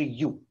trajectory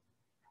U.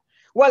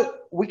 Well,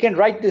 we can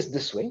write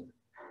this way.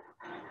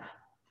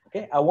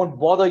 Okay, I won't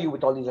bother you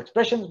with all these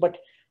expressions, but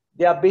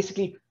they are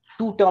basically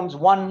two terms,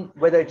 one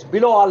whether it's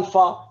below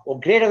alpha or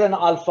greater than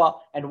alpha,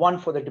 and one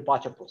for the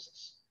departure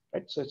process.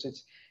 Right? So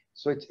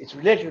it's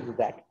related to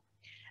that.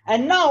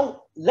 And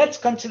now let's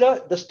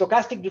consider the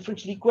stochastic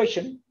differential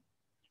equation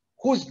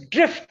whose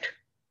drift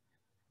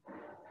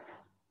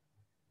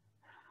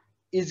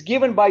is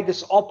given by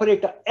this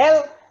operator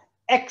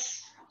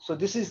Lx. So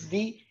this is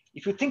the,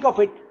 if you think of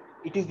it,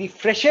 it is the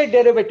Frechet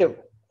derivative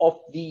of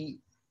the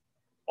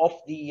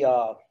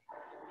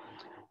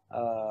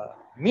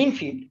mean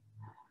field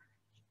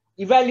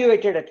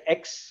evaluated at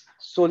x.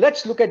 So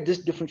let's look at this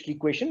differential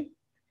equation.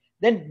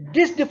 Then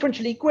this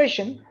differential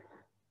equation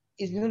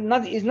is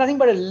nothing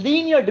but a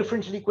linear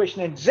differential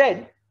equation in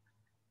Z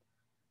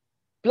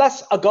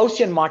plus a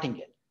Gaussian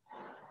martingale.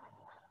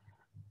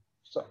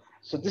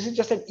 So this is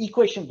just an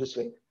equation this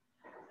way.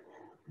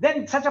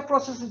 Then such a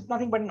process is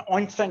nothing but an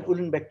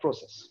Ornstein-Uhlenbeck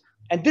process.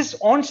 And this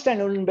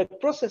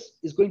Ornstein-Uhlenbeck process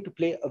is going to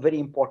play a very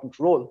important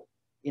role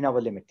in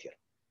our limit theorem.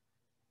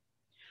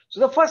 So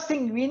the first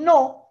thing we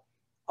know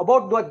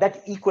about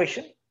that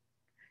equation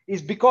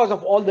is because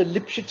of all the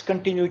Lipschitz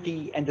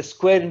continuity and the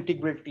square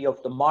integrity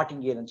of the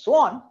martingale and so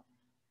on,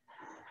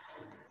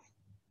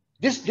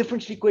 this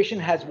differential equation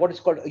has what is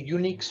called a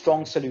unique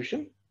strong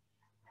solution.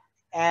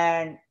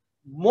 And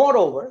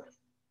moreover,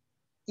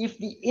 if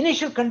the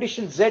initial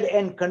condition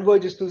Zn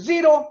converges to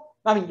zero,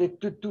 I mean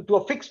to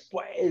a fixed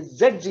point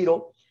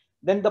Z0,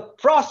 then the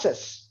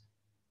process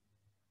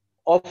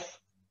of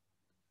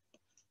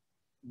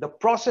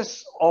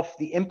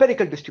the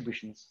empirical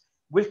distributions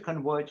will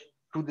converge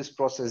to this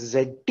process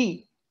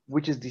Zt,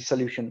 which is the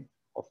solution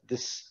of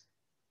this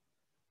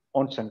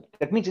Ornstein.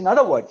 That means, in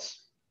other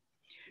words,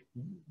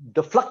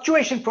 the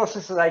fluctuation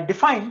process that I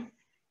defined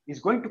is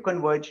going to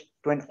converge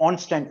to an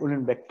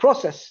Ornstein-Uhlenbeck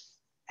process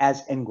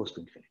as n goes to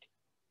infinity.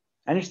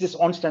 And it's this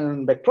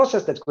Ornstein-Uhlenbeck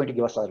process that's going to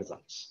give us our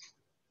results.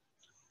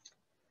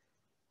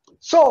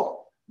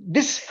 So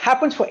this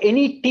happens for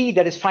any t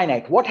that is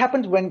finite. What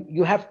happens when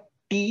you have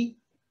t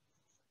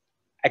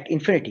at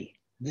infinity?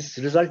 This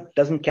result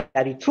doesn't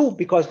carry through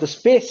because the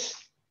space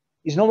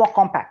is no more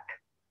compact,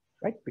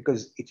 right?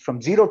 Because it's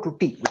from 0 to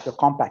t, which is a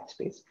compact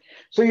space.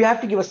 So you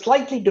have to give a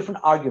slightly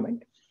different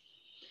argument.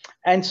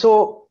 And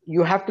so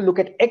you have to look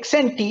at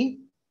xnt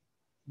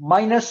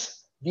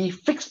minus the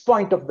fixed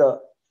point of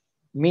the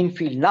mean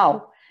field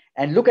now,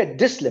 and look at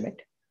this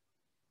limit,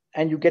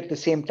 and you get the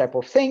same type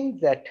of thing,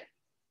 that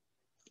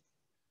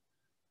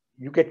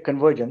you get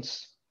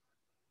convergence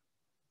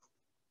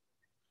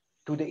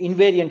to the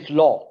invariant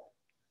law,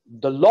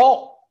 the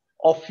law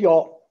of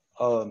your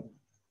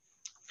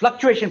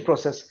fluctuation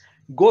process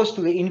goes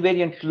to the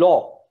invariant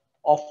law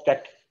of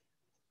that,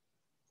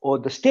 or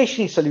the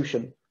stationary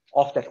solution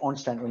of that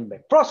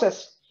Ornstein-Uhlenbeck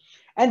process.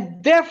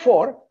 And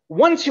therefore,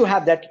 once you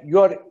have that,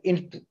 you're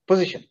in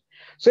position.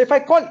 So if I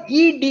call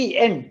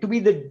EDN to be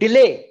the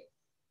delay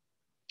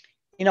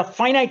in a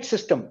finite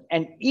system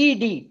and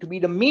ED to be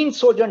the mean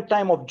sojourn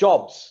time of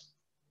jobs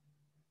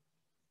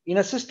in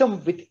a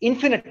system with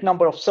infinite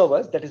number of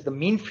servers, that is the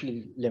mean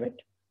field limit,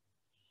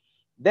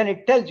 then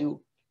it tells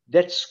you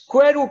that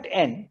square root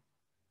n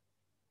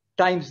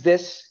times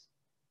this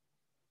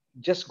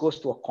just goes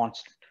to a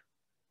constant.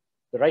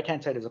 The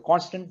right-hand side is a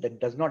constant that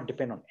does not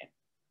depend on n,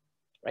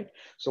 right?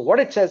 So what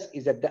it says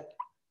is that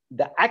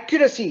the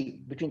accuracy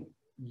between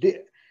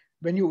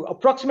when you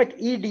approximate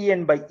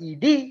EDN by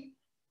ED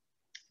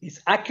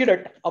is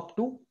accurate up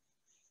to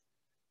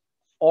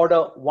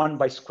order 1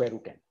 by square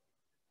root n.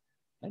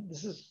 Right?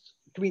 This is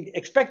to be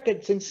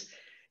expected since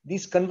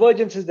these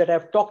convergences that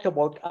I've talked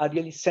about are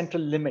really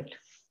central limit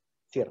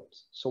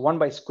theorems. So 1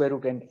 by square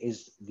root n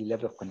is the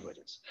level of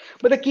convergence.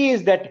 But the key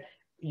is that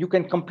you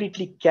can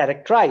completely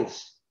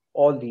characterize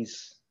all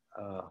these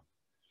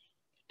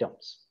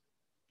terms.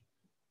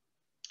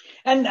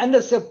 And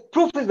the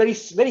proof is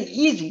very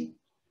easy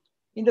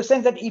in the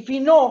sense that if we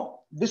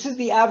know this is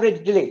the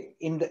average delay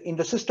in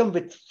the system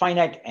with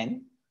finite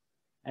n,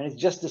 and it's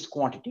just this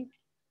quantity.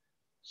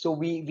 So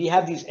we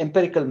have these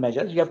empirical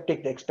measures. You have to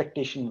take the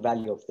expectation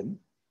value of them.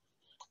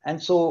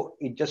 And so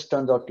it just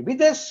turns out to be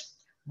this.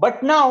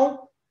 But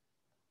now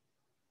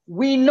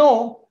we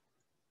know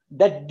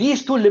that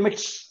these two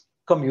limits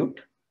commute.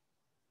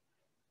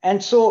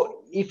 And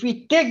so if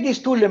we take these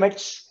two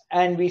limits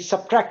and we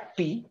subtract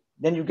p,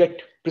 then you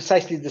get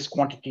precisely this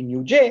quantity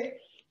nu j.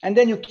 And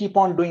then you keep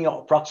on doing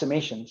your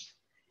approximations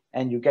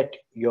and you get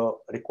your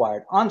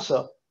required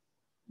answer,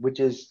 which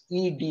is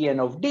EDN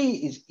of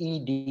d is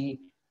ED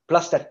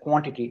plus that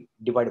quantity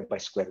divided by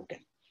square root n.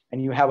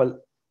 And you have a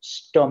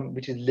term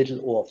which is little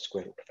o of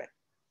square root of n.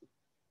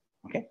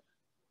 Okay.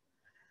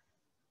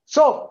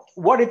 So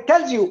what it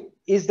tells you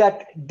is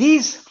that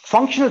these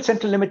functional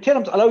central limit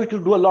theorems allow you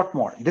to do a lot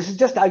more. This is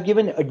just, I've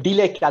given a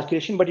delay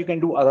calculation, but you can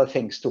do other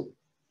things too.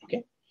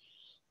 Okay.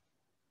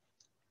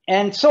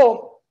 And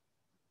so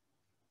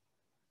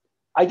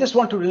I just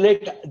want to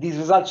relate these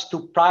results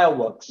to prior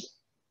works.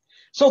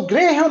 So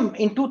Graham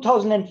in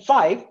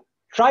 2005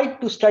 tried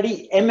to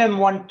study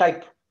MM1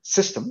 type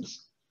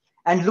systems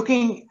and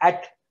looking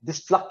at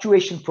this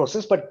fluctuation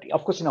process, but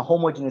of course in a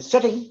homogeneous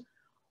setting,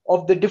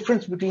 of the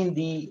difference between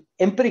the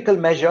empirical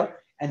measure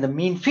and the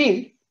mean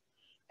field.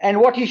 And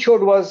what he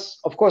showed was,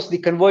 of course, the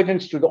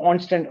convergence to the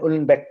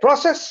Ornstein-Uhlenbeck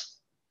process.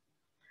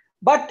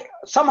 But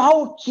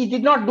somehow he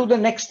did not do the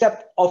next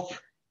step of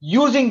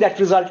using that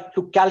result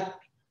to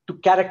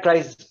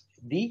characterize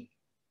the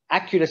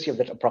accuracy of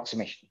that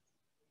approximation.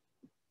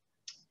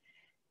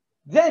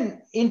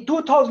 Then in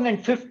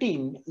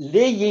 2015,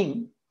 Lei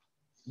Ying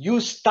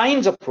used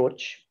Stein's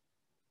approach,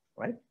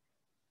 right,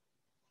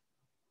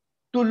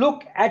 to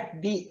look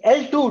at the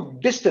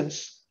L2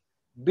 distance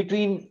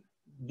between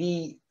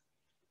the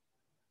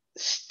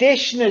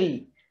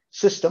stationary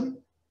system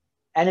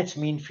and its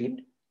mean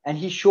field. And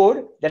he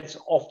showed that it's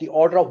of the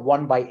order of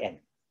 1 by n.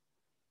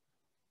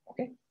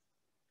 Okay.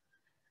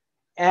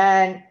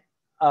 And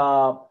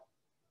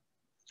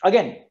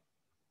again,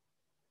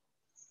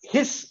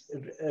 his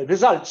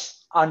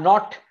results are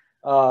not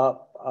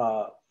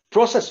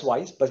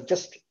process-wise, but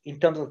just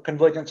in terms of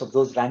convergence of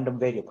those random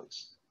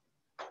variables.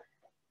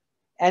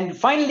 And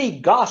finally,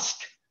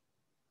 Gast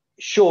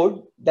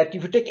showed that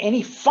if you take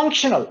any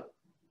functional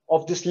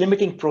of this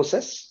limiting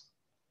process,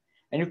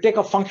 and you take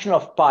a function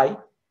of pi,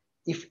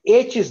 if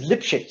h is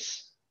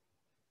Lipschitz,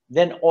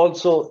 then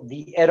also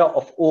the error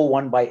of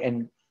O1 by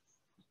n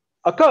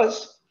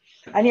occurs.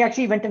 And he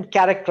actually went and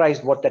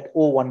characterized what that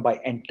O1 by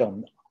n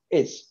term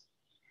is.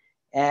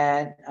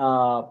 And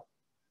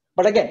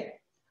but again,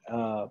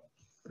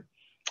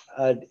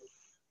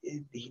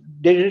 they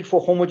did it for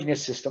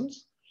homogeneous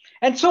systems.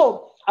 And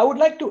so I would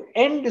like to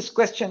end this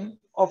question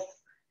of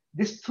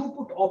this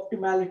throughput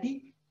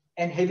optimality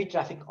and heavy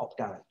traffic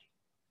optimality.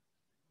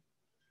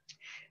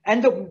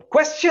 And the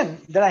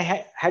question that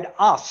I had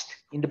asked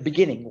in the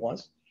beginning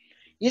was,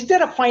 is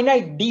there a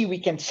finite D we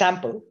can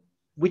sample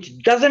which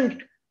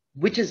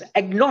is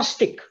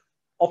agnostic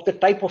of the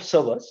type of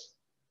servers,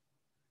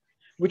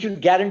 which will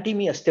guarantee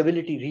me a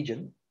stability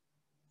region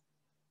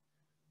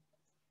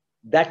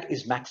that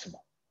is maximal,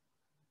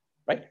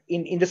 right?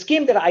 In the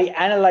scheme that I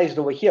analyzed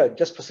over here,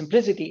 just for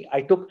simplicity,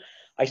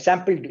 I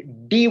sampled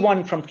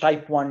D1 from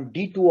type 1,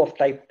 D2 of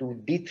type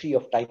 2, D3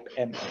 of type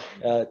M,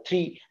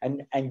 3,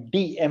 and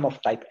DM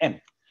of type M.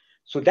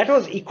 So that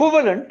was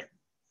equivalent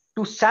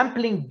to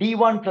sampling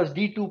D1 plus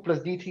D2 plus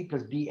D3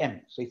 plus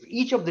DM. So if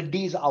each of the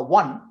Ds are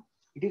 1,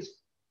 it is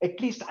at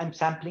least I'm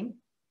sampling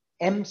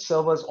M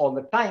servers all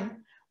the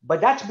time. But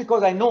that's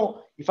because I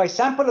know if I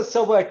sample a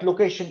server at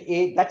location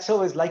A, that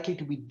server is likely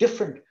to be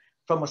different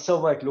from a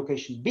server at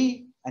location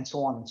B, and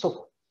so on and so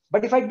forth.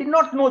 But if I did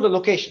not know the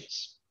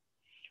locations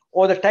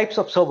or the types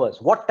of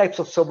servers, what types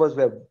of servers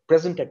were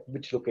present at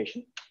which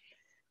location,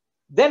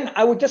 then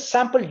I would just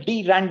sample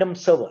D random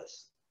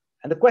servers.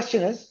 And the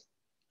question is,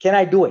 can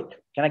I do it?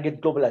 Can I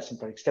get global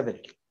asymptotic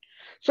stability?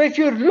 So if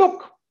you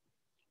look,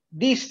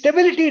 the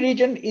stability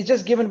region is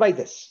just given by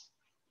this.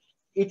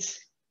 It's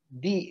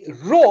the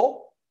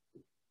rho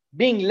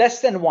being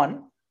less than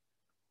 1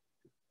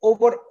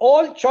 over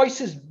all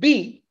choices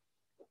B,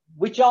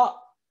 which are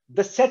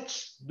the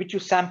sets which you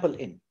sample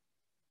in.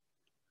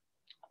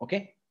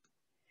 Okay?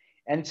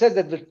 And it says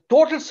that the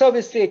total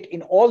service rate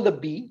in all the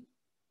B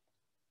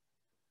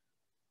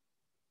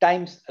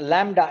times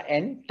lambda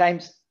n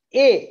times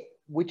A,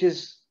 which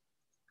is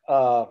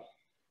the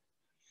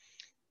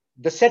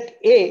set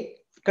A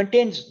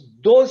contains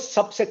those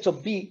subsets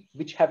of B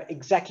which have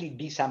exactly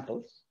D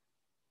samples.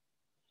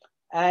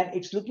 And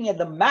it's looking at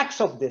the max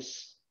of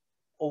this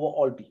over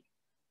all B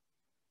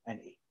and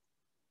A,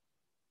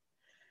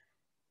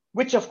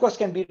 which of course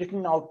can be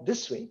written out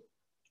this way.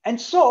 And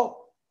so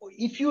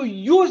if you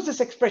use this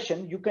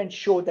expression, you can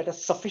show that a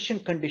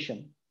sufficient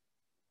condition,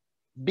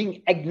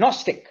 being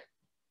agnostic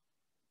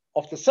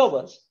of the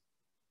servers,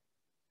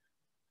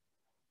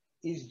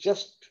 is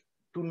just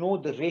to know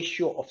the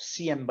ratio of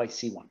Cm by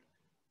C1.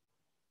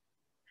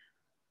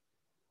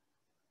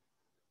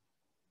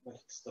 But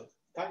it's not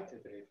tight, I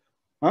believe.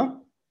 Huh?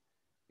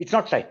 It's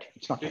not tight.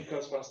 It's not tight.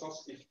 Because, for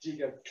instance, if D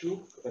got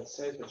 2, that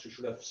says that you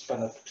should have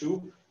span of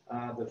 2,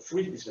 and the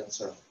 3 is the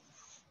answer.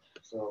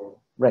 So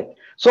right.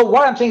 So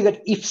what I'm saying is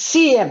that if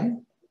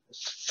Cm,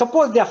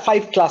 suppose there are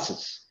 5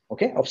 classes,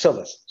 okay, of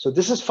servers. So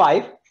this is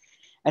 5,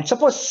 and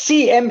suppose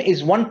Cm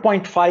is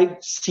 1.5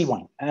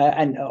 C1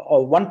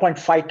 or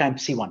 1.5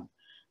 times C1.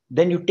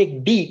 Then you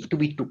take D to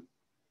be 2.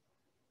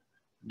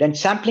 Then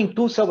sampling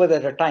 2 servers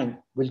at a time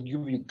will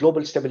give you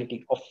global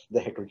stability of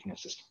the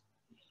heterogeneous system.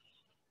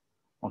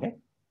 Okay.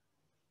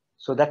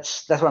 So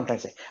that's what I'm trying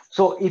to say.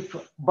 So if,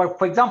 but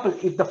for example,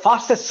 if the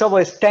fastest server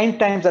is 10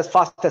 times as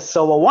fast as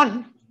server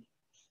 1,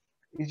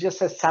 it just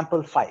says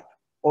sample 5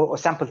 or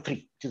sample 3,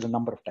 which is the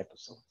number of types of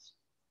servers.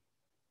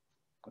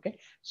 Okay.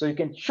 So you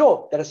can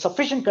show that a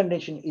sufficient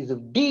condition is if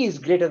D is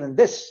greater than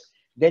this,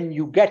 then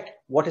you get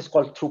what is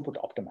called throughput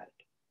optimality.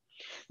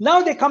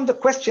 Now there comes the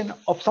question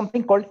of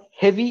something called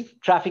heavy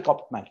traffic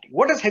optimality.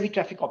 What does heavy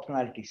traffic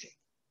optimality say?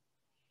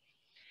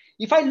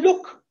 If I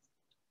look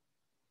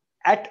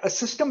at a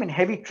system in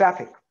heavy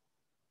traffic,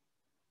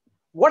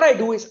 what I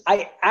do is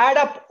I add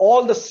up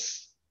all the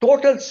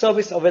total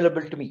service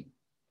available to me,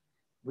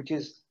 which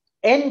is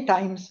n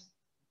times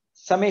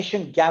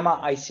summation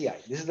gamma ICI.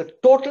 This is the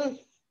total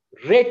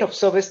rate of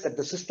service that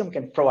the system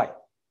can provide.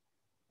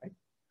 Right?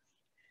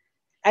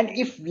 And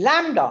if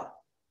lambda,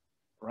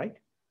 right,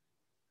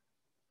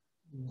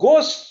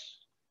 goes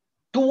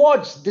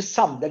towards this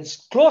sum that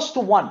is close to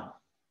 1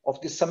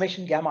 of this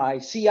summation gamma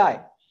ICI,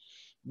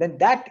 then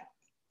that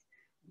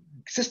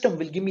system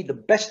will give me the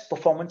best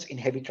performance in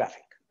heavy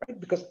traffic, right?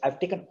 Because I've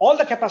taken all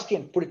the capacity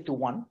and put it to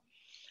 1,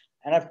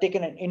 and I've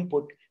taken an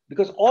input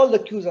because all the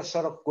queues are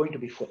sort of going to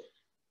be full,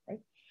 right?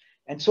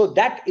 And so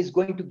that is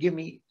going to give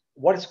me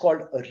what is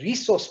called a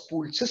resource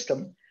pool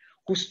system,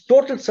 whose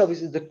total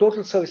service is the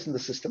total service in the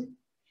system,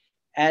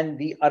 and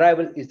the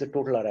arrival is the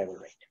total arrival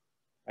rate,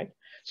 right?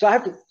 So I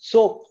have to,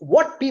 so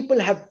what people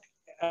have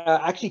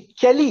actually,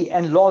 Kelly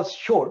and Laws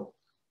showed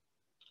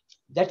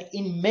that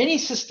in many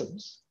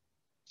systems,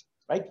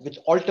 right, with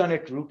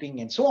alternate routing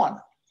and so on,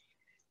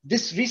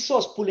 this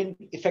resource pooling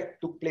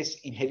effect took place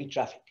in heavy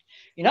traffic.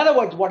 In other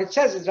words, what it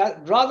says is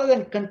that rather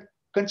than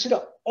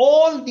consider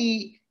all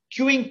the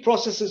queuing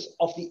processes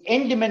of the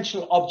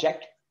n-dimensional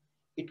object,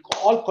 it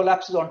all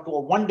collapses onto a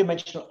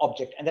one-dimensional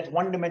object, and that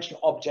one-dimensional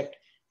object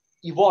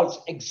evolves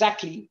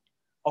exactly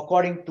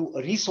according to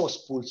a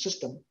resource pool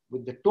system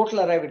with the total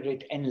arrival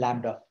rate n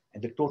lambda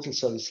and the total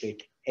service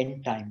rate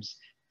n times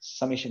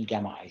summation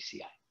gamma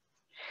ICI.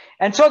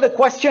 And so the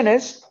question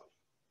is,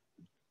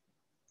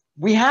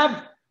 we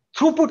have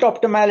throughput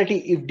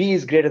optimality if D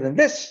is greater than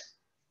this.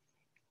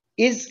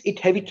 Is it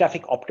heavy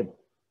traffic optimal?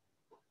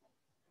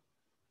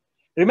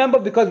 Remember,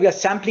 because we are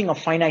sampling a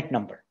finite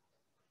number.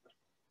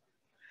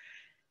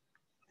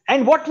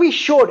 And what we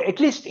showed, at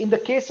least in the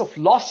case of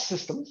loss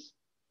systems,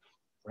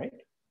 right,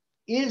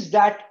 is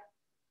that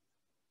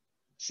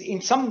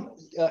in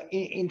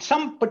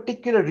some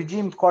particular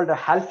regime called a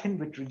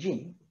Halfenwitt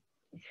regime,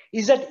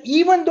 is that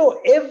even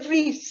though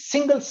every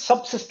single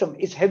subsystem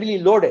is heavily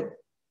loaded,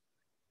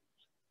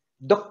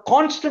 the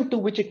constant to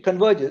which it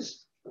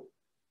converges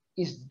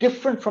is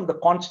different from the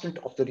constant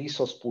of the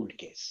resource pooled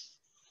case.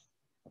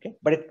 Okay,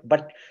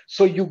 but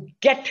so you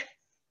get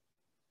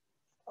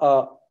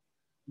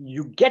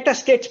a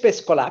state space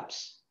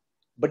collapse,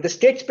 but the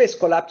state space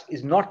collapse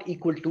is not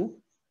equal to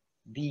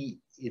the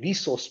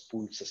resource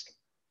pooled system,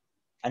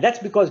 and that's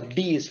because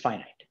D is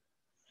finite.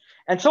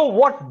 And so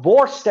what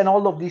Borst and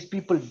all of these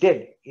people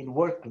did in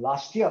work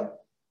last year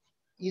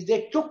is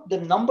they took the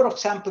number of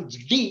samples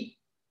D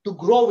to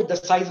grow with the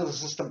size of the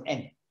system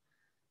n.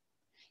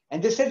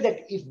 And they said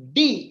that if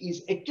D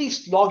is at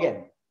least log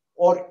n,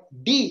 or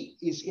D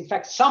is in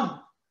fact some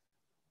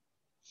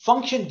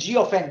function g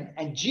of n,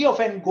 and g of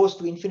n goes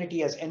to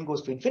infinity as n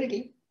goes to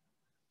infinity,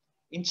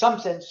 in some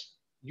sense,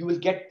 you will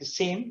get the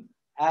same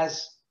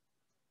as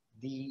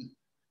the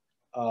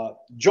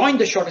join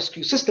the shortest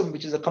queue system,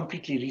 which is a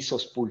completely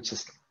resource pooled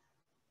system,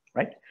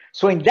 right?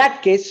 So in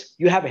that case,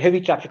 you have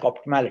heavy traffic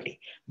optimality.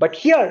 But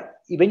here,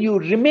 when you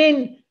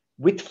remain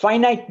with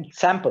finite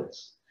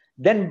samples,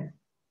 then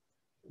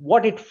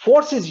what it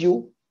forces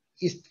you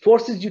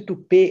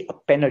to pay a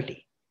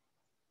penalty,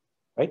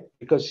 right?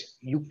 Because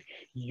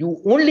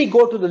you only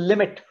go to the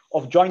limit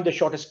of join the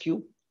shortest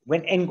queue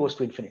when n goes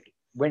to infinity.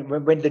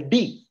 When the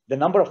d, the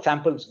number of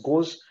samples,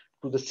 goes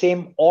to the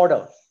same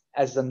order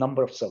as the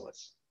number of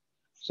servers.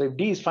 So if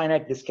d is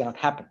finite, this cannot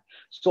happen.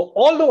 So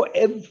although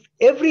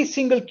every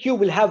single queue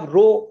will have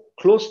row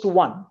close to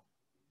 1,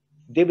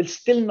 they will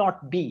still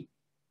not be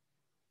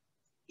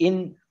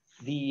in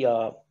the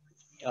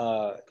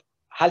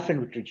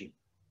Half-Infinite regime.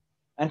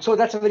 And so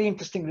that's a very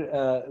interesting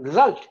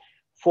result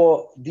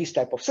for these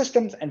type of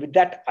systems. And with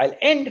that, I'll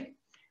end.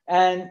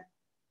 And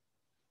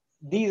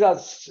these are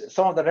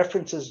some of the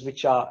references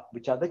which are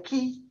the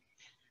key.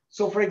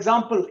 So for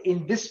example,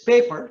 in this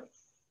paper,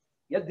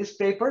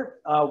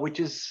 which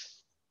is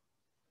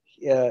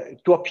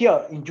to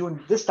appear in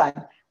June this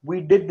time, we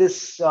did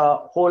this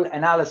whole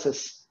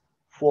analysis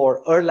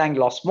for Erlang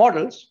loss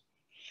models.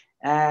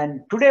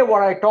 And today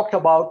what I talked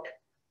about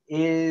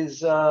is,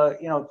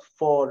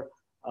 for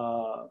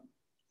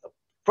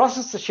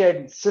processor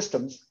shared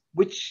systems,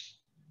 which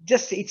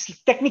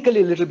it's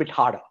technically a little bit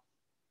harder,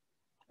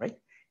 right?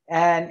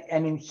 And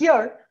in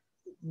here,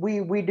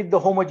 we did the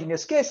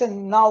homogeneous case,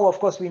 and now of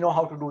course we know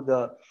how to do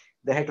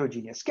the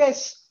heterogeneous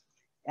case.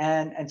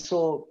 And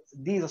so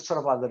these are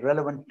sort of the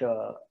relevant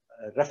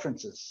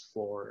references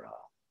for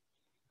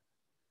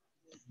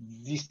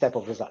these type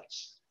of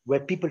results, where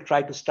people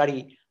try to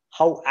study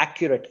how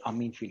accurate are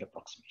mean field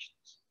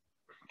approximations.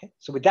 Okay,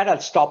 so with that,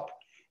 I'll stop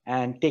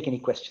and take any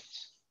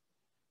questions.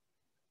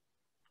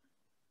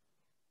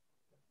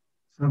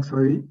 Thanks,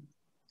 Ravi.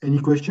 Any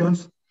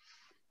questions?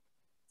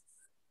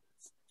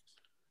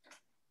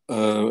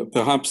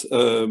 Perhaps,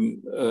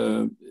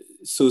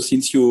 so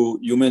since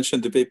you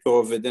mentioned the paper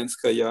of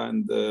Vedenskaya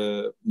and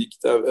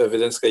Nikita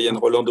Vedenskaya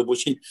and Roland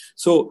Dobrushin,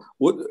 so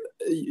what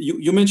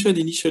you mentioned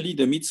initially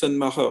the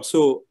Mitzenmacher.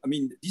 So I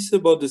mean, this is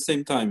about the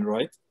same time,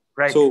 right?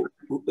 Right. So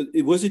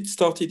was it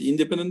started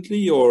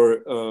independently,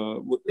 or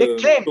they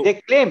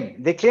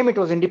claim it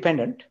was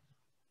independent?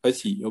 I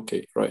see.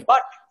 Okay, right.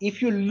 But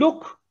if you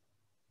look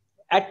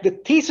at the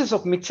thesis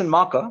of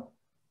Mitzenmacher,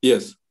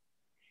 yes.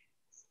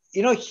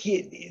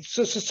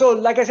 So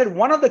like I said,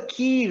 one of the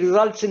key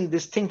results in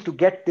this thing to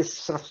get this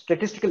sort of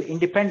statistical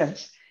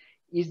independence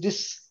is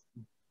this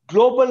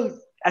global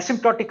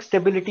asymptotic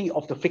stability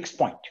of the fixed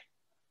point.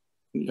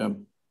 Yeah.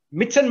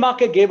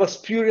 Mitzenmacher gave a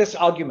spurious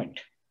argument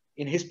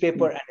in his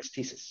paper and his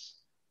thesis.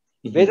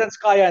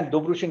 Vedenskaya and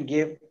Dobrushin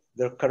gave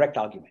the correct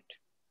argument.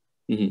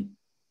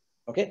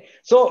 Okay,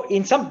 so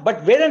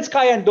but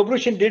Vedenskaya and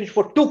Dobrushin did it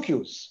for 2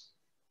 queues.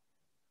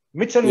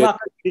 Mitzenmacher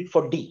did it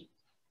for D.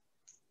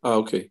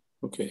 Okay.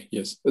 Okay,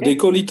 yes. They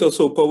call it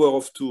also power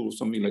of 2 or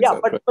something like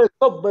that. Yeah,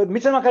 but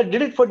Mitzenmacher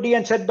did it for D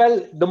and said,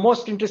 well, the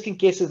most interesting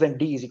case is when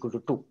D is equal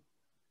to 2.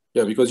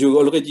 Yeah, because you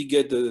already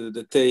get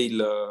the tail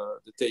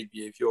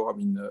behavior, I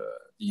mean,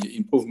 the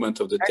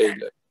improvement of the tail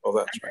of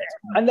that, right?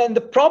 And then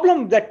the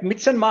problem that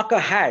Mitzenmacher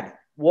had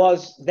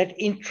was that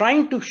in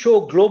trying to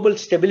show global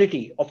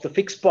stability of the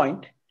fixed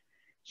point,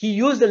 he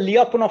used the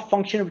Lyapunov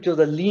function, which was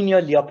a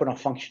linear Lyapunov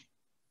function.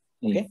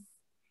 Okay.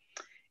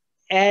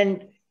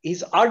 And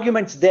his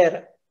arguments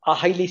there are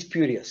highly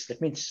spurious.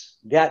 That means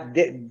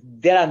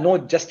there are no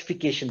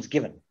justifications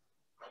given.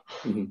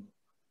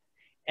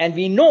 And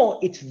we know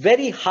it's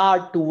very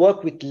hard to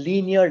work with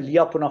linear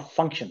Lyapunov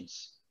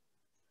functions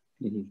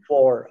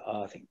for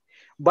things.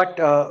 But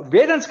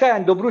Vedenskaya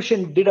and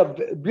Dobrushin did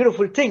a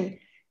beautiful thing.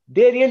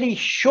 They really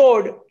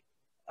showed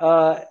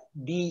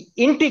the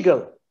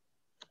integral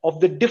of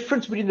the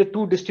difference between the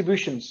 2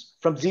 distributions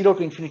from 0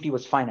 to infinity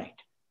was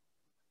finite.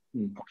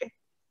 Okay,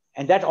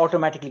 and that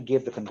automatically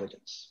gave the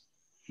convergence.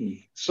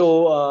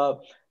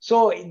 So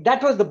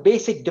that was the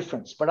basic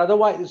difference. But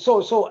otherwise,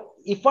 so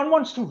if one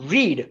wants to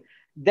read,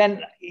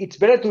 then it's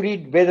better to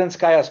read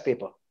Vedenskaya's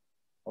paper.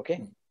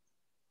 Okay.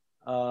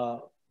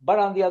 But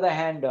on the other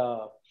hand,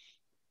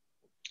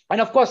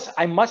 and of course,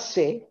 I must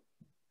say,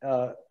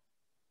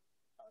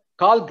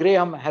 Carl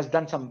Graham has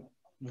done some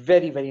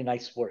very, very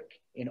nice work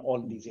in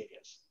all these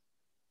areas.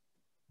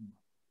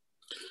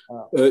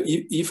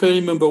 If I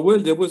remember well,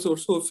 there was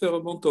also a fair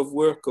amount of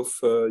work of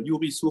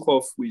Yuri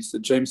Surov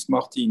with James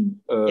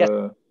Martin.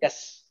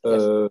 Yes.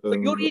 So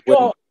Yuri,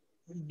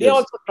 they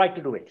also tried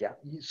to do it, yeah.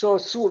 So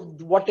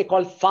what they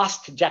call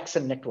fast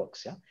Jackson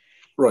networks, yeah.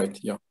 Right,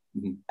 yeah.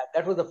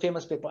 That was a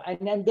famous paper.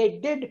 And they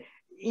did,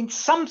 in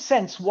some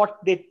sense, what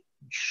they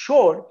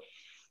showed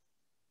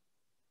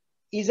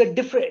is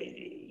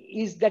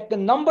that the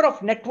number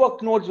of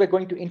network nodes were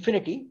going to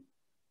infinity,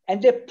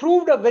 and they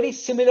proved a very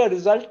similar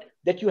result,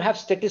 that you have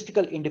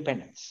statistical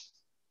independence.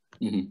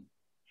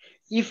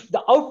 If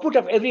the output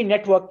of every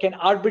network can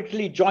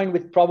arbitrarily join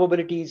with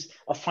probabilities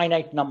a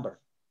finite number,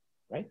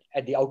 right,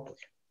 at the output.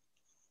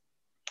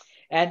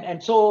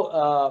 And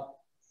so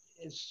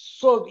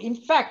so in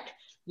fact,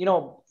 you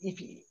know,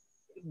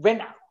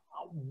 when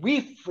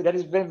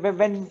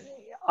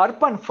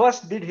Arpan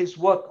first did his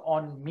work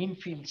on mean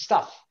field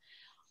stuff,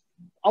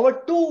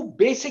 our two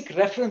basic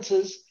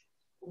references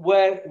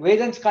were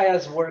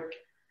Vedanskaya's work,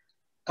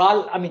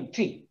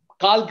 three.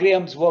 Carl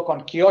Graham's work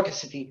on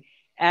chaoticity,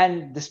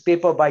 and this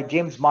paper by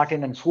James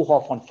Martin and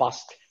Suhoff on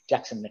fast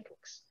Jackson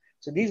networks.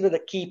 So these were the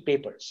key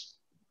papers.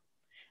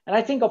 And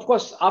I think, of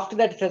course, after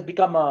that, it has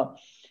become a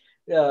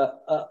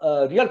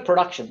real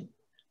production.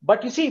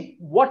 But you see,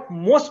 what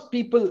most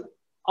people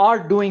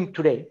are doing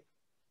today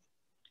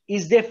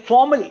is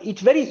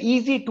it's very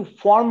easy to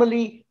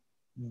formally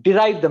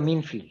derive the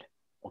mean field,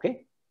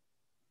 okay?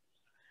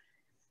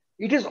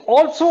 It is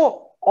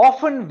also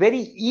often very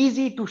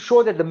easy to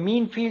show that the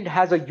mean field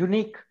has a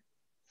unique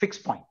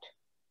fixed point.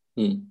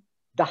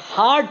 The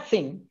hard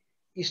thing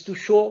is to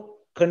show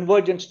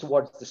convergence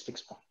towards this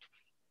fixed point,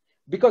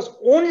 because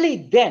only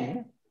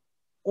then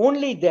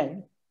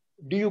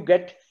do you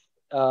get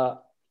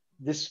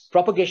this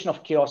propagation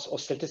of chaos or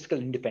statistical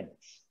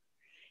independence.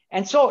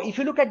 And so if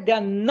you look at the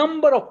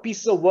number of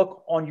pieces of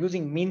work on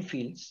using mean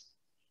fields,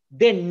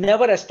 they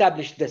never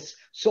establish this.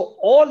 So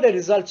all the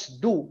results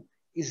do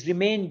is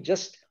remain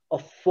just a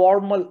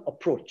formal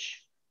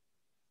approach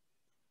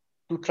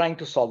to trying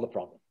to solve the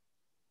problem.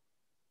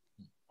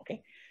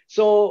 Okay.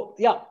 So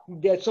yeah,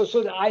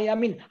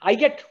 I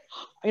get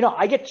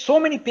so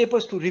many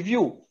papers to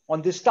review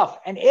on this stuff.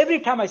 And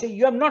every time I say,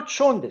 you have not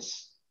shown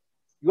this,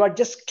 you are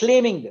just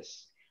claiming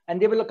this.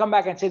 And they will come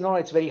back and say, no,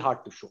 it's very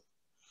hard to show.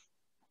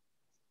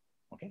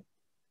 Okay.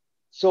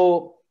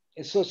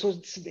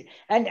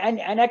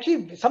 And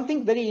actually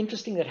something very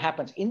interesting that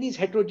happens in these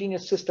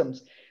heterogeneous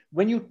systems,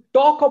 when you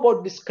talk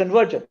about this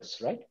convergence,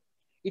 right?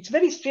 It's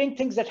very strange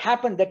things that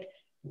happen that,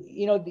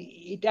 you know,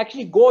 it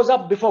actually goes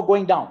up before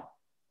going down.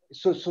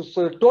 So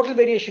total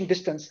variation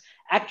distance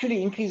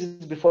actually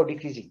increases before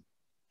decreasing.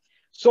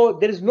 So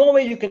there is no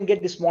way you can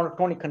get this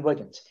monotonic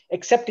convergence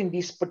except in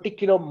these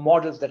particular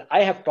models that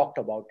I have talked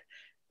about,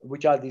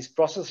 which are these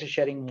processor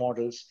sharing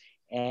models.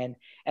 And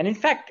in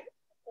fact,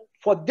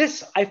 for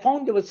this, I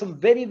found there was some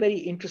very, very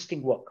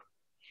interesting work.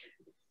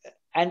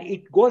 And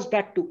it goes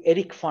back to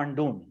Eric van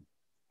Doon.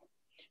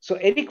 So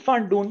Eric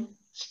van Doon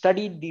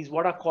studied these,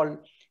 what are called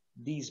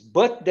these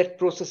birth-death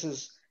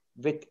processes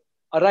with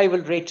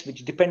arrival rates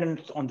which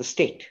depend on the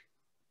state,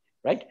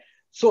 right?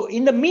 So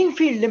in the mean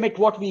field limit,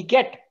 what we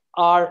get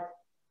are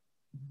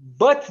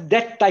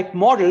birth-death type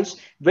models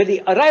where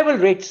the arrival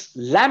rates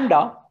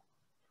lambda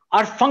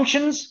are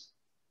functions.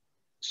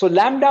 So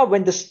lambda,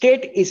 when the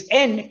state is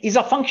n, is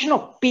a function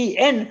of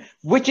Pn,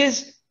 which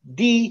is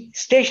the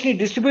stationary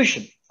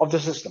distribution of the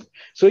system.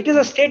 So it is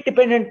a state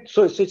dependent,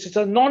 so it's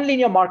a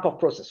nonlinear Markov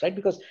process, right?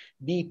 Because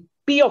the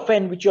P of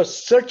n, which you're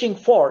searching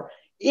for,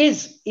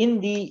 is in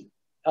the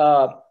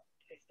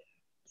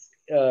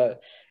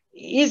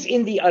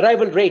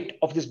arrival rate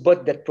of this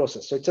birth-death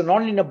process. So it's a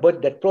nonlinear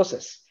birth-death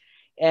process.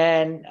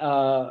 And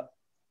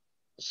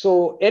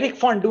so Eric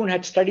van Doon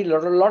had studied a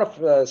lot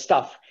of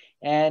stuff.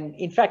 And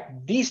in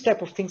fact, these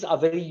type of things are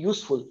very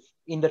useful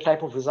in the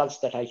type of results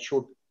that I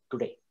showed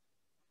today.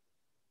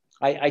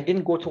 I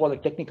didn't go through all the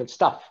technical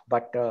stuff,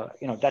 but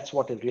you know, that's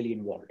what is really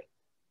involved.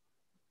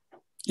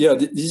 Yeah,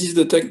 this is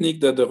the technique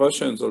that the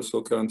Russians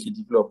also currently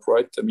develop,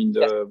 right? I mean,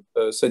 the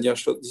Senya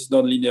shot, this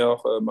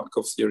nonlinear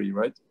Markov theory,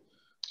 right?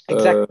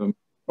 Exactly.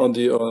 On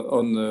the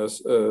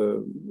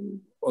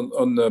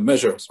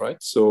measures,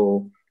 right?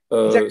 So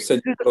exactly. This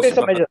is the space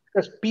of measures,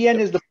 because Pn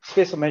is the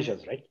space of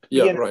measures, right?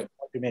 Yeah, Pn right. is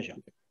the measure.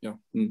 Yeah.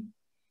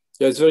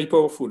 Yeah, it's very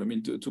powerful. I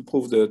mean, to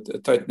prove the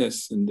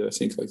tightness and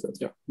things like that.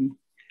 Yeah.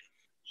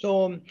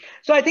 So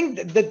I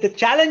think the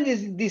challenge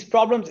is these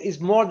problems is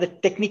more the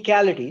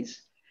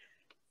technicalities.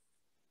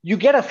 You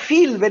get a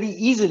feel very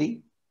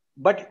easily,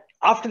 but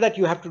after that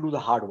you have to do the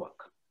hard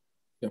work.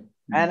 Yeah.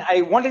 And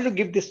I wanted to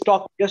give this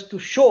talk just to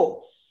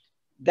show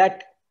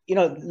that, you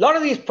know, a lot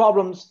of these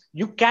problems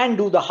you can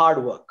do the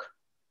hard work.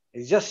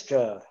 It's just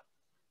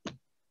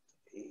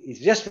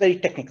very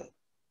technical.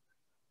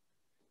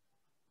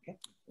 Okay.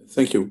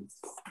 Thank you.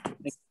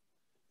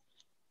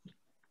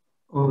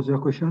 Other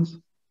questions?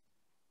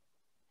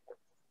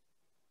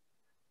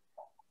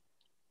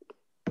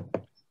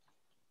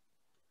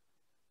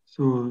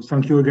 So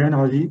thank you again,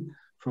 Ravi,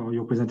 for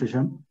your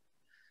presentation.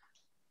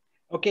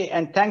 Okay,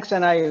 and thanks.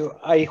 And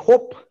I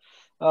hope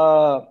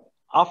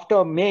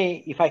after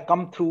May, if I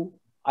come through,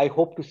 I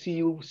hope to see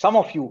you, some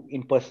of you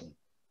in person.